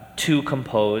to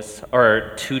compose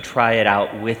or to try it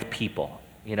out with people.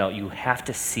 You have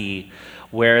to see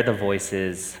where the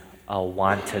voices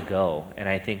want to go, and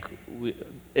I think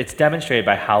it's demonstrated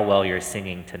by how well you're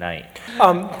singing tonight.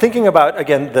 Thinking about,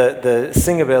 again, the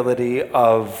singability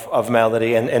of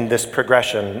melody and this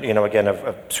progression, again,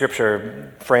 of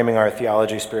Scripture framing our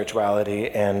theology, spirituality,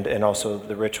 and also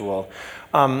the ritual.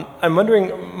 I'm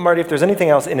wondering, Marty, if there's anything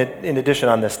else in addition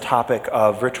on this topic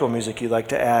of ritual music you'd like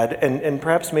to add, and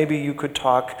perhaps maybe you could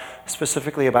talk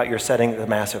specifically about your setting, the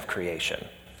Mass of Creation.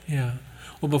 Yeah.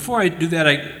 Well, before I do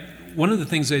that, one of the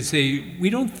things I'd say, we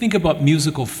don't think about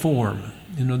musical form.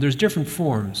 There's different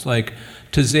forms, like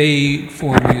Taizé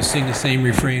form, where you sing the same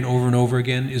refrain over and over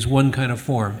again, is one kind of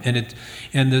form. And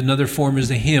another form is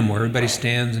the hymn, where everybody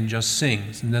stands and just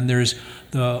sings. And then there's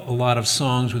a lot of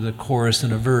songs with a chorus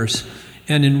and a verse.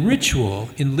 And in ritual,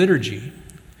 in liturgy,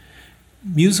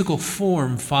 musical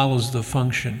form follows the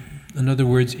function. In other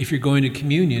words, if you're going to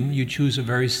communion, you choose a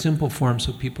very simple form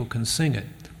so people can sing it.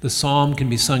 The psalm can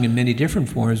be sung in many different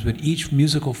forms, but each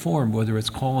musical form, whether it's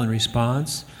call and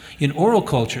response, in oral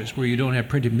cultures where you don't have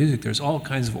printed music, there's all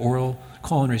kinds of oral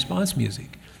call and response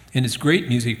music. And it's great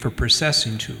music for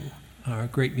processing too,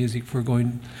 great music for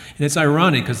going. And it's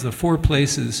ironic because the four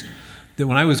places that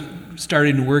when I was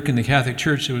starting to work in the Catholic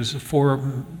Church, there was a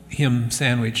 4-hymn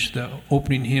sandwich, the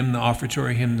opening hymn, the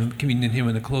offertory hymn, the communion hymn,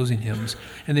 and the closing hymns.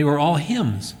 And they were all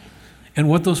hymns. And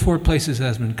what those four places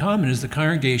has in common is the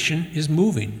congregation is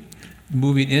moving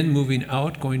in, moving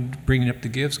out, bringing up the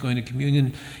gifts, going to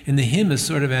communion, and the hymn is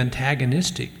sort of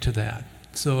antagonistic to that.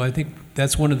 So I think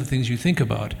that's one of the things you think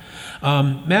about.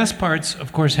 Mass parts,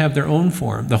 of course, have their own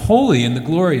form. The Holy and the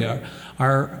Gloria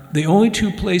are the only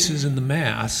two places in the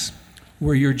Mass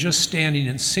where you're just standing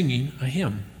and singing a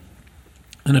hymn.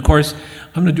 And of course,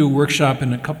 I'm going to do a workshop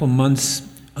in a couple months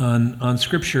on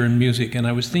Scripture and music, and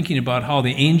I was thinking about how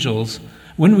the angels,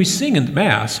 when we sing in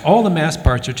Mass, all the Mass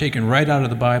parts are taken right out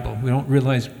of the Bible. We don't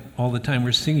realize all the time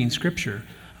we're singing Scripture.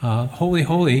 Holy,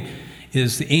 holy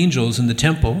is the angels in the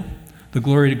temple. The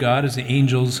glory to God is the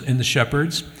angels and the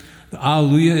shepherds. The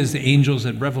Alleluia is the angels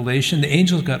at Revelation. The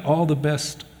angels got all the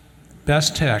best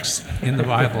texts in the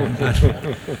Bible.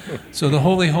 So the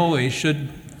holy, holy should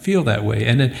feel that way.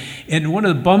 And one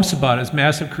of the bumps about it is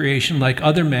Mass of Creation, like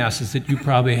other Masses that you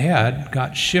probably had,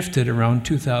 got shifted around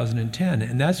 2010.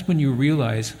 And that's when you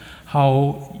realize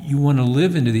how you want to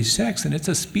live into these texts. And it's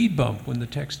a speed bump when the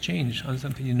texts change on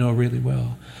something you know really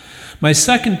well. My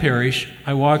second parish,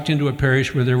 I walked into a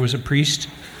parish where there was a priest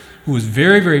who was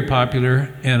very, very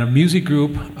popular, and a music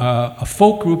group, a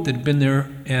folk group that had been there,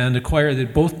 and a choir that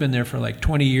had both been there for like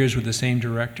 20 years with the same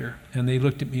director. And they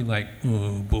looked at me like,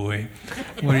 oh boy,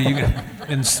 what are you going to...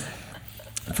 And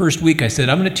first week I said,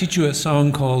 I'm going to teach you a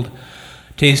song called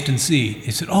Taste and See.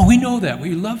 They said, oh, we know that.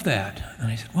 We love that.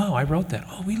 And I said, wow, I wrote that.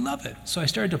 Oh, we love it. So I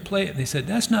started to play it, and they said,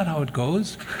 that's not how it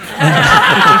goes.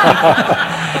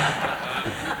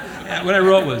 What I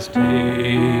wrote was,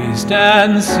 taste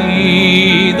and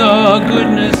see the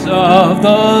goodness of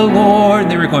the Lord.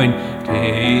 And they were going,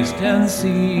 taste and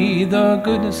see the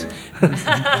goodness.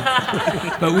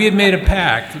 But we had made a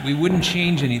pact that we wouldn't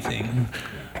change anything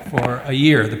for a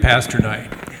year, the pastor and I.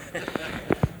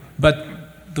 But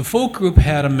the folk group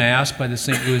had a mass by the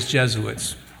St. Louis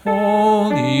Jesuits.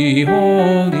 Holy,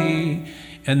 holy.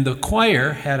 And the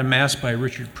choir had a mass by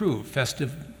Richard Prue,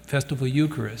 Festival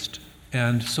Eucharist.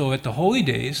 And so at the holy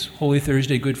days, Holy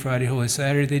Thursday, Good Friday, Holy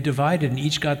Saturday, they divided and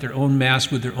each got their own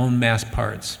mass with their own mass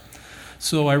parts.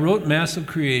 So I wrote Mass of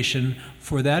Creation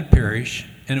for that parish,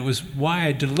 and it was why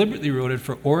I deliberately wrote it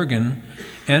for organ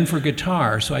and for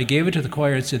guitar. So I gave it to the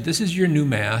choir and said, this is your new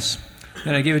Mass.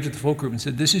 Then I gave it to the folk group and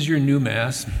said, this is your new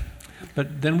Mass.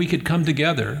 But then we could come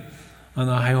together on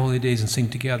the high holy days and sing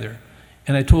together.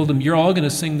 And I told them, you're all going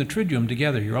to sing the Triduum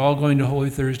together. You're all going to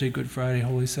Holy Thursday, Good Friday,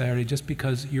 Holy Saturday, just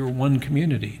because you're one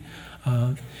community.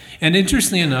 And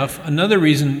interestingly enough, another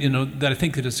reason that I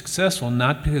think that it's successful,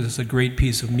 not because it's a great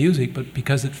piece of music, but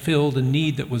because it filled a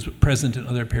need that was present in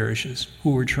other parishes who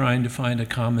were trying to find a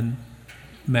common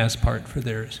mass part for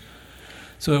theirs.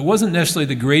 So it wasn't necessarily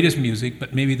the greatest music,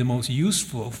 but maybe the most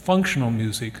useful, functional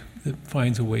music that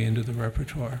finds a way into the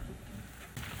repertoire.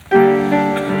 I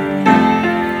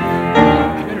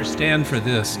better stand for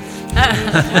this.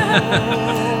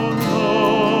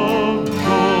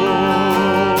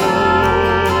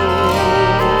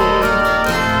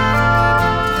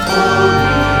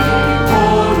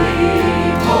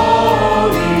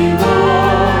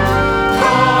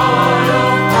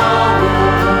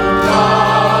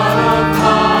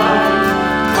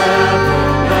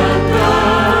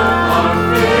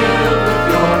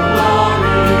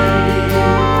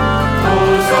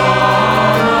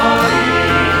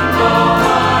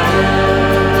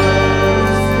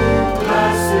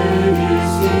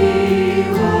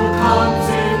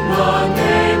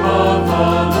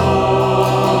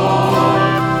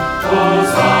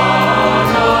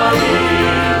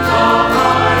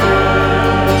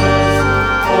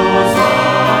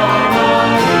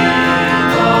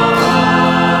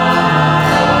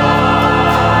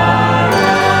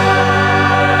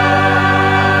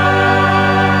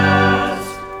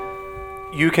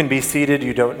 You can be seated,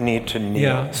 you don't need to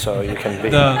kneel, so you can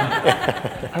be.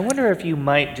 I wonder if you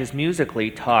might just musically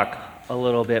talk a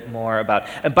little bit more about,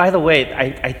 and by the way,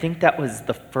 I think that was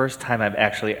the first time I've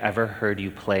actually ever heard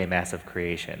you play Mass of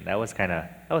Creation. That was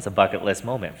a bucket list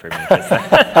moment for me.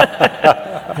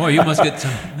 Boy, you must get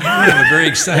some, you have a very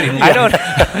exciting life.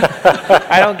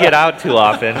 I don't get out too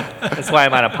often. That's why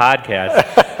I'm on a podcast.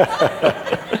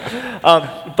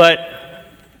 But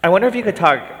I wonder if you could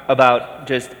talk about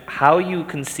just how you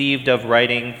conceived of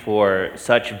writing for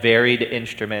such varied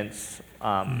instruments,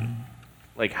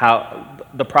 like how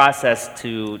the process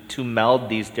to meld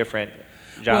these different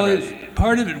genres. Well,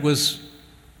 part of it was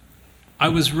I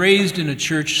was raised in a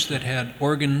church that had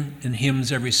organ and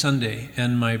hymns every Sunday,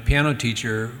 and my piano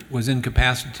teacher was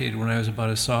incapacitated when I was about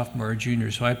a sophomore or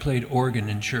junior, so I played organ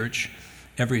in church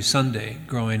every Sunday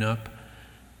growing up.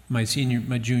 My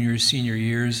junior, senior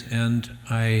years, and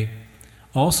I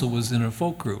also was in a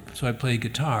folk group, so I played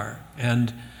guitar.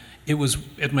 And it was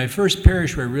at my first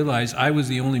parish where I realized I was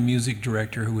the only music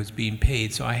director who was being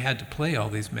paid, so I had to play all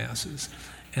these masses.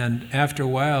 And after a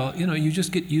while, you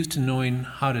just get used to knowing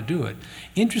how to do it.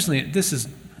 Interestingly, this is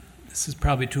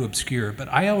probably too obscure, but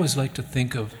I always like to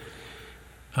think of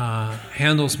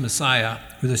Handel's Messiah,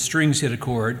 where the strings hit a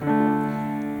chord,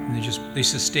 and they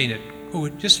sustain it. Oh,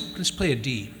 let's play a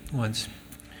D once.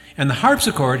 And the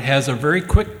harpsichord has a very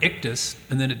quick ictus,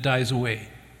 and then it dies away.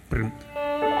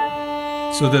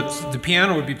 So that the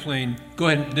piano would be playing, go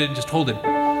ahead, just hold it.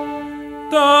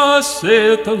 Thus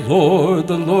saith the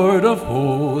Lord of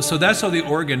hosts. So that's how the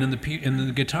organ and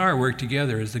the guitar work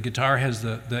together, is the guitar has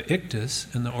the ictus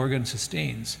and the organ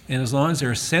sustains. And as long as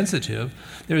they're sensitive,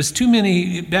 there's too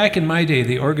many, back in my day,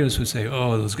 the organists would say,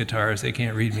 oh, those guitarists, they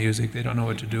can't read music, they don't know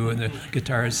what to do. And the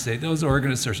guitarists say, those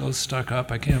organists are so stuck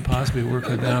up, I can't possibly work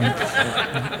with them.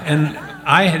 And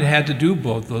I had to do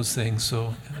both those things,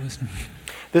 so it was...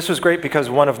 This was great because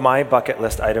one of my bucket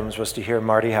list items was to hear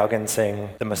Marty Haugen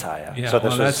sing The Messiah. Yeah, so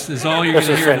that's all you're going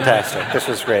to hear. This was fantastic. This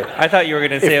was great. I thought you were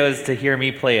going to say it was to hear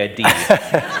me play a D.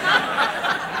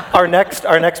 Our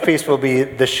next piece will be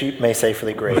The Sheep May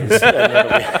Safely Graze.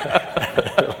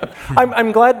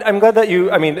 I'm glad that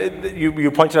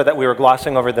you pointed out that we were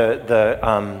glossing over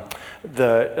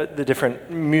the different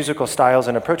musical styles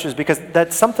and approaches, because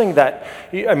that's something that,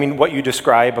 I mean, what you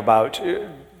describe about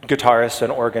guitarists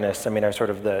and organists, I mean, are sort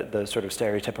of the sort of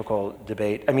stereotypical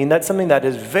debate. I mean, that's something that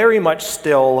is very much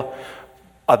still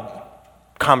a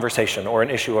conversation or an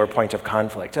issue or a point of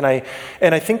conflict. And I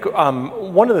think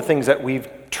one of the things that we've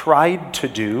tried to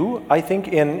do, I think,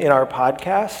 in our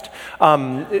podcast,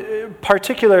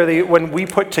 particularly when we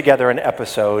put together an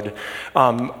episode,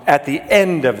 at the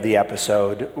end of the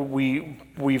episode,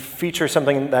 we feature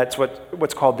something that's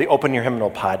what's called the Open Your Hymnal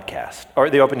podcast, or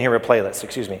the Open Hymnal playlist,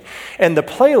 excuse me. And the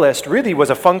playlist really was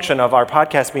a function of our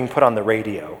podcast being put on the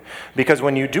radio, because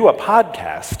when you do a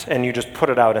podcast and you just put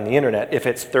it out on the internet, if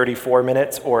it's 34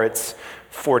 minutes or it's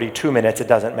 42 minutes, it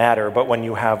doesn't matter, but when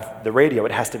you have the radio,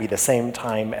 it has to be the same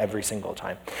time every single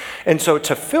time. And so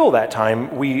to fill that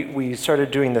time, we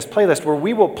started doing this playlist where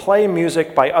we will play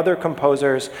music by other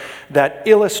composers that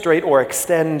illustrate or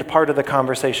extend part of the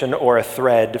conversation or a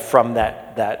thread from that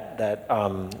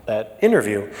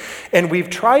interview. And we've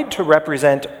tried to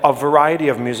represent a variety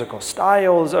of musical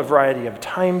styles, a variety of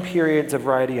time periods, a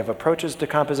variety of approaches to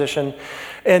composition.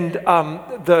 And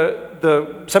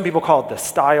some people call it the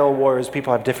style wars.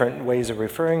 People have different ways of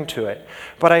referring to it.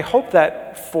 But I hope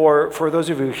that for those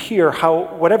of you here,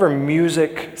 whatever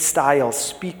music style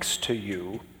speaks to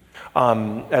you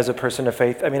as a person of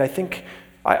faith, I mean,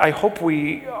 I hope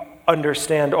we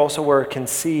understand also or can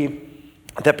see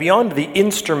that beyond the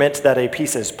instrument that a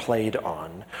piece is played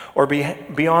on, or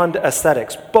beyond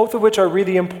aesthetics, both of which are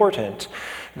really important,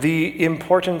 the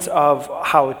importance of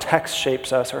how text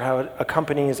shapes us or how it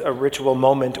accompanies a ritual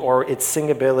moment or its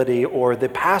singability or the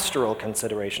pastoral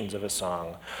considerations of a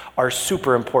song are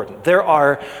super important. There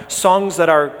are songs that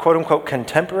are quote-unquote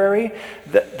contemporary,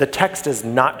 the text is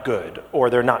not good or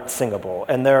they're not singable.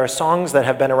 And there are songs that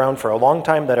have been around for a long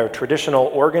time that are traditional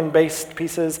organ-based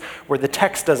pieces where the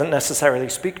text doesn't necessarily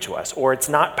speak to us or it's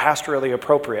not pastorally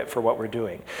appropriate for what we're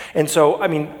doing. And so, I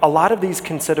mean, a lot of these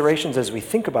considerations as we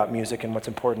think about music and what's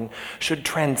important should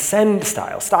transcend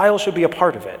style. Style should be a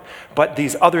part of it, but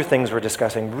these other things we're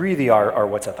discussing really are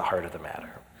what's at the heart of the matter.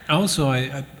 Also,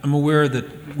 I'm aware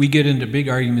that we get into big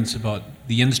arguments about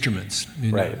the instruments.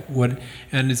 You know, right.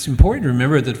 And it's important to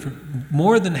remember that for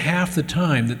more than half the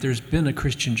time that there's been a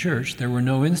Christian church, there were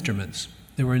no instruments.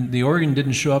 The organ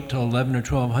didn't show up till 11 or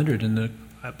 1200,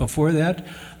 and before that,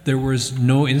 there was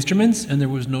no instruments and there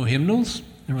was no hymnals.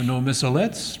 There were no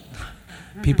missalettes.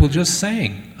 People just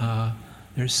sang.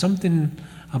 There's something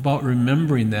about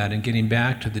remembering that and getting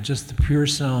back to just the pure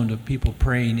sound of people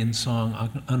praying in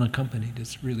song unaccompanied.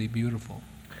 It's really beautiful.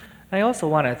 I also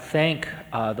want to thank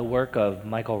the work of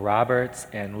Michael Roberts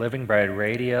and Living Bread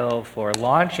Radio for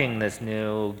launching this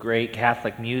new great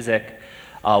Catholic music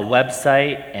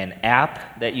website and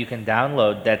app that you can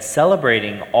download that's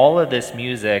celebrating all of this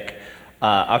music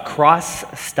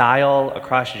across style,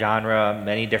 across genre,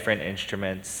 many different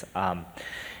instruments.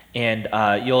 And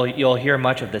you'll hear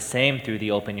much of the same through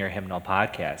the Open Your Hymnal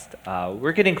podcast.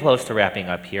 We're getting close to wrapping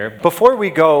up here. Before we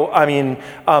go, I mean,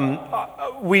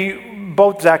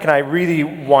 both Zach and I really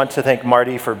want to thank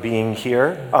Marty for being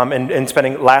here and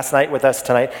spending last night with us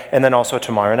tonight and then also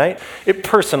tomorrow night.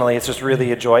 Personally, it's just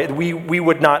really a joy. We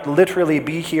would not literally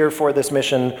be here for this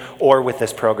mission or with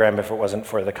this program if it wasn't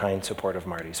for the kind support of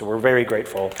Marty. So we're very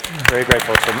grateful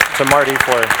to Marty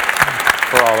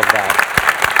for all of that.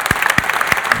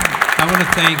 I want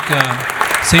to thank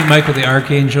St. Michael the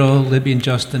Archangel, Libby and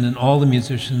Justin, and all the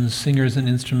musicians, singers, and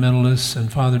instrumentalists,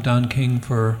 and Father Don King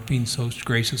for being so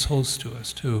gracious hosts to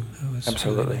us, too.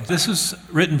 Absolutely. This was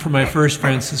written for my first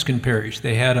Franciscan parish.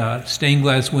 They had a stained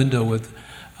glass window with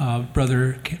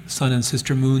Brother, Son, and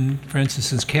Sister Moon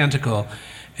Francis's canticle.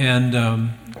 And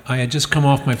I had just come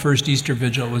off my first Easter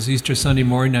vigil. It was Easter Sunday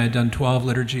morning. I had done 12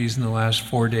 liturgies in the last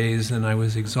 4 days, and I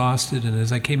was exhausted. And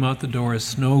as I came out the door, a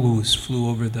snow goose flew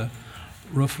over the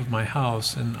roof of my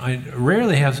house. And I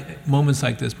rarely have moments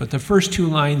like this, but the first 2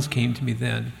 lines came to me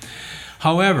then.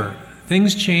 However,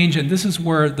 things change, and this is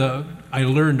where I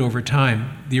learned over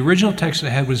time. The original text I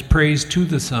had was praise to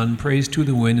the sun, praise to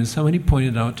the wind, and somebody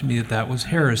pointed out to me that was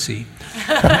heresy.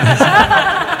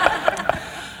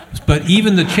 But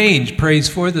even the change, praise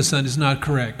for the sun, is not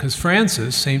correct, because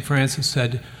St. Francis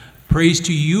said, praise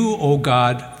to you, O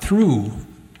God, through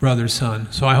brother sun.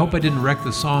 So I hope I didn't wreck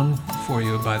the song for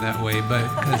you by that way, but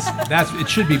because it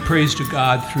should be praise to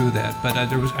God through that. But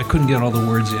I couldn't get all the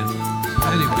words in. Anyway.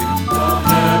 The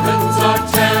heavens are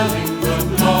telling the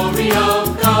glory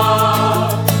of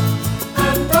God,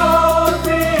 and all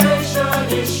creation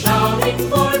is shouting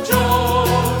for joy.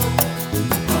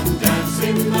 Come dance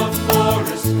in the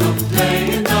forest, come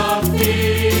play in the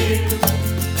field,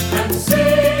 and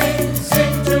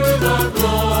sing to the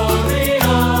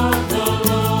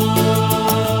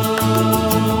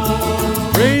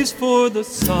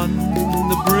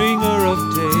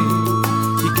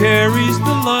He carries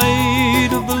the light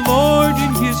of the Lord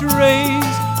in his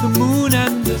rays, the moon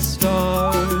and the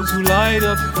stars who light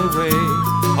up the way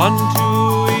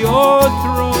unto your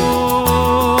throne.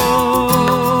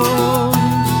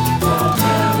 The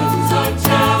heavens are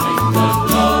telling the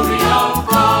glory of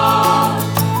God,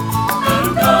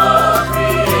 and all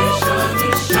creation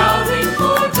is shouting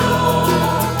for joy.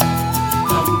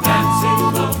 Come dance in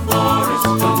the forest,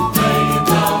 come play in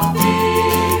the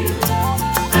field,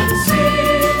 and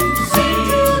sing, sing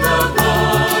the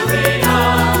glory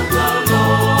of the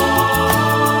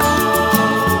Lord.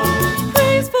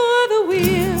 Praise for the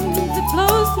wind that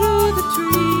blows through the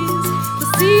trees, the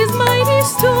sea's mighty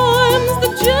storms,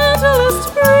 the gentlest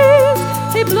breeze.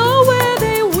 They blow where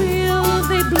they will,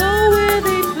 they blow where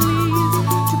they please,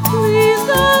 to please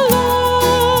the Lord.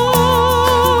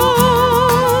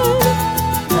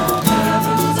 The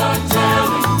heavens are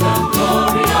telling the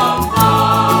glory of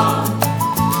God,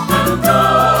 and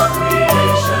all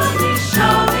creation is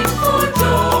shouting for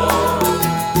joy.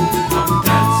 Come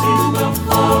dance in the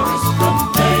forest, come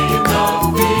play in the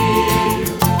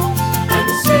field, and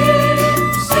sing,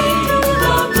 sing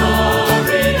the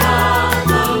glory of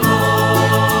the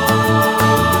Lord.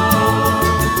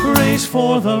 Praise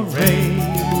for the rain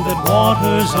that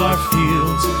waters our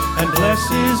fields and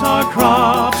blesses our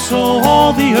crops, so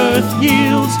all the earth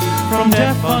yields. From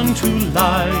death unto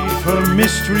life, her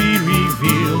mystery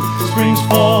revealed, springs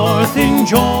forth in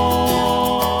joy.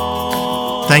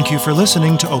 Thank you for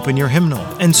listening to Open Your Hymnal,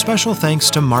 and special thanks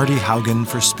to Marty Haugen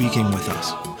for speaking with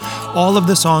us. All of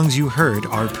the songs you heard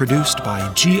are produced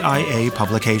by GIA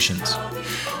Publications.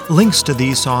 Links to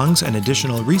these songs and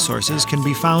additional resources can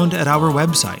be found at our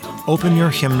website,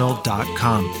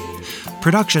 openyourhymnal.com.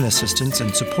 Production assistance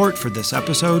and support for this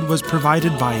episode was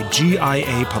provided by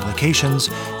GIA Publications,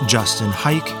 Justin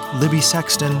Hike, Libby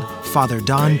Sexton, Father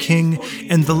Don King,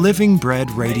 and the Living Bread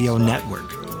Radio Network.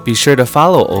 Be sure to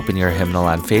follow Open Your Hymnal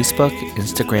on Facebook,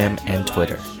 Instagram, and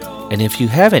Twitter. And if you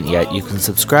haven't yet, you can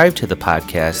subscribe to the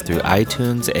podcast through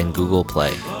iTunes and Google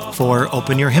Play. For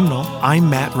Open Your Hymnal, I'm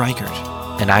Matt Reichert.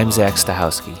 And I'm Zach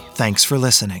Stahowski. Thanks for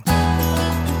listening.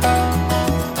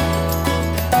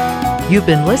 You've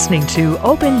been listening to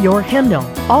Open Your Hymnal.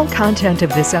 All content of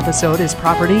this episode is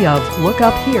property of Look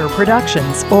Up Here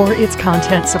Productions or its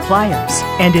content suppliers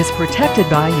and is protected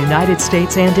by United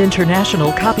States and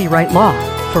international copyright law.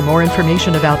 For more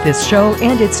information about this show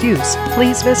and its use,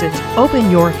 please visit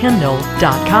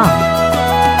openyourhymnal.com.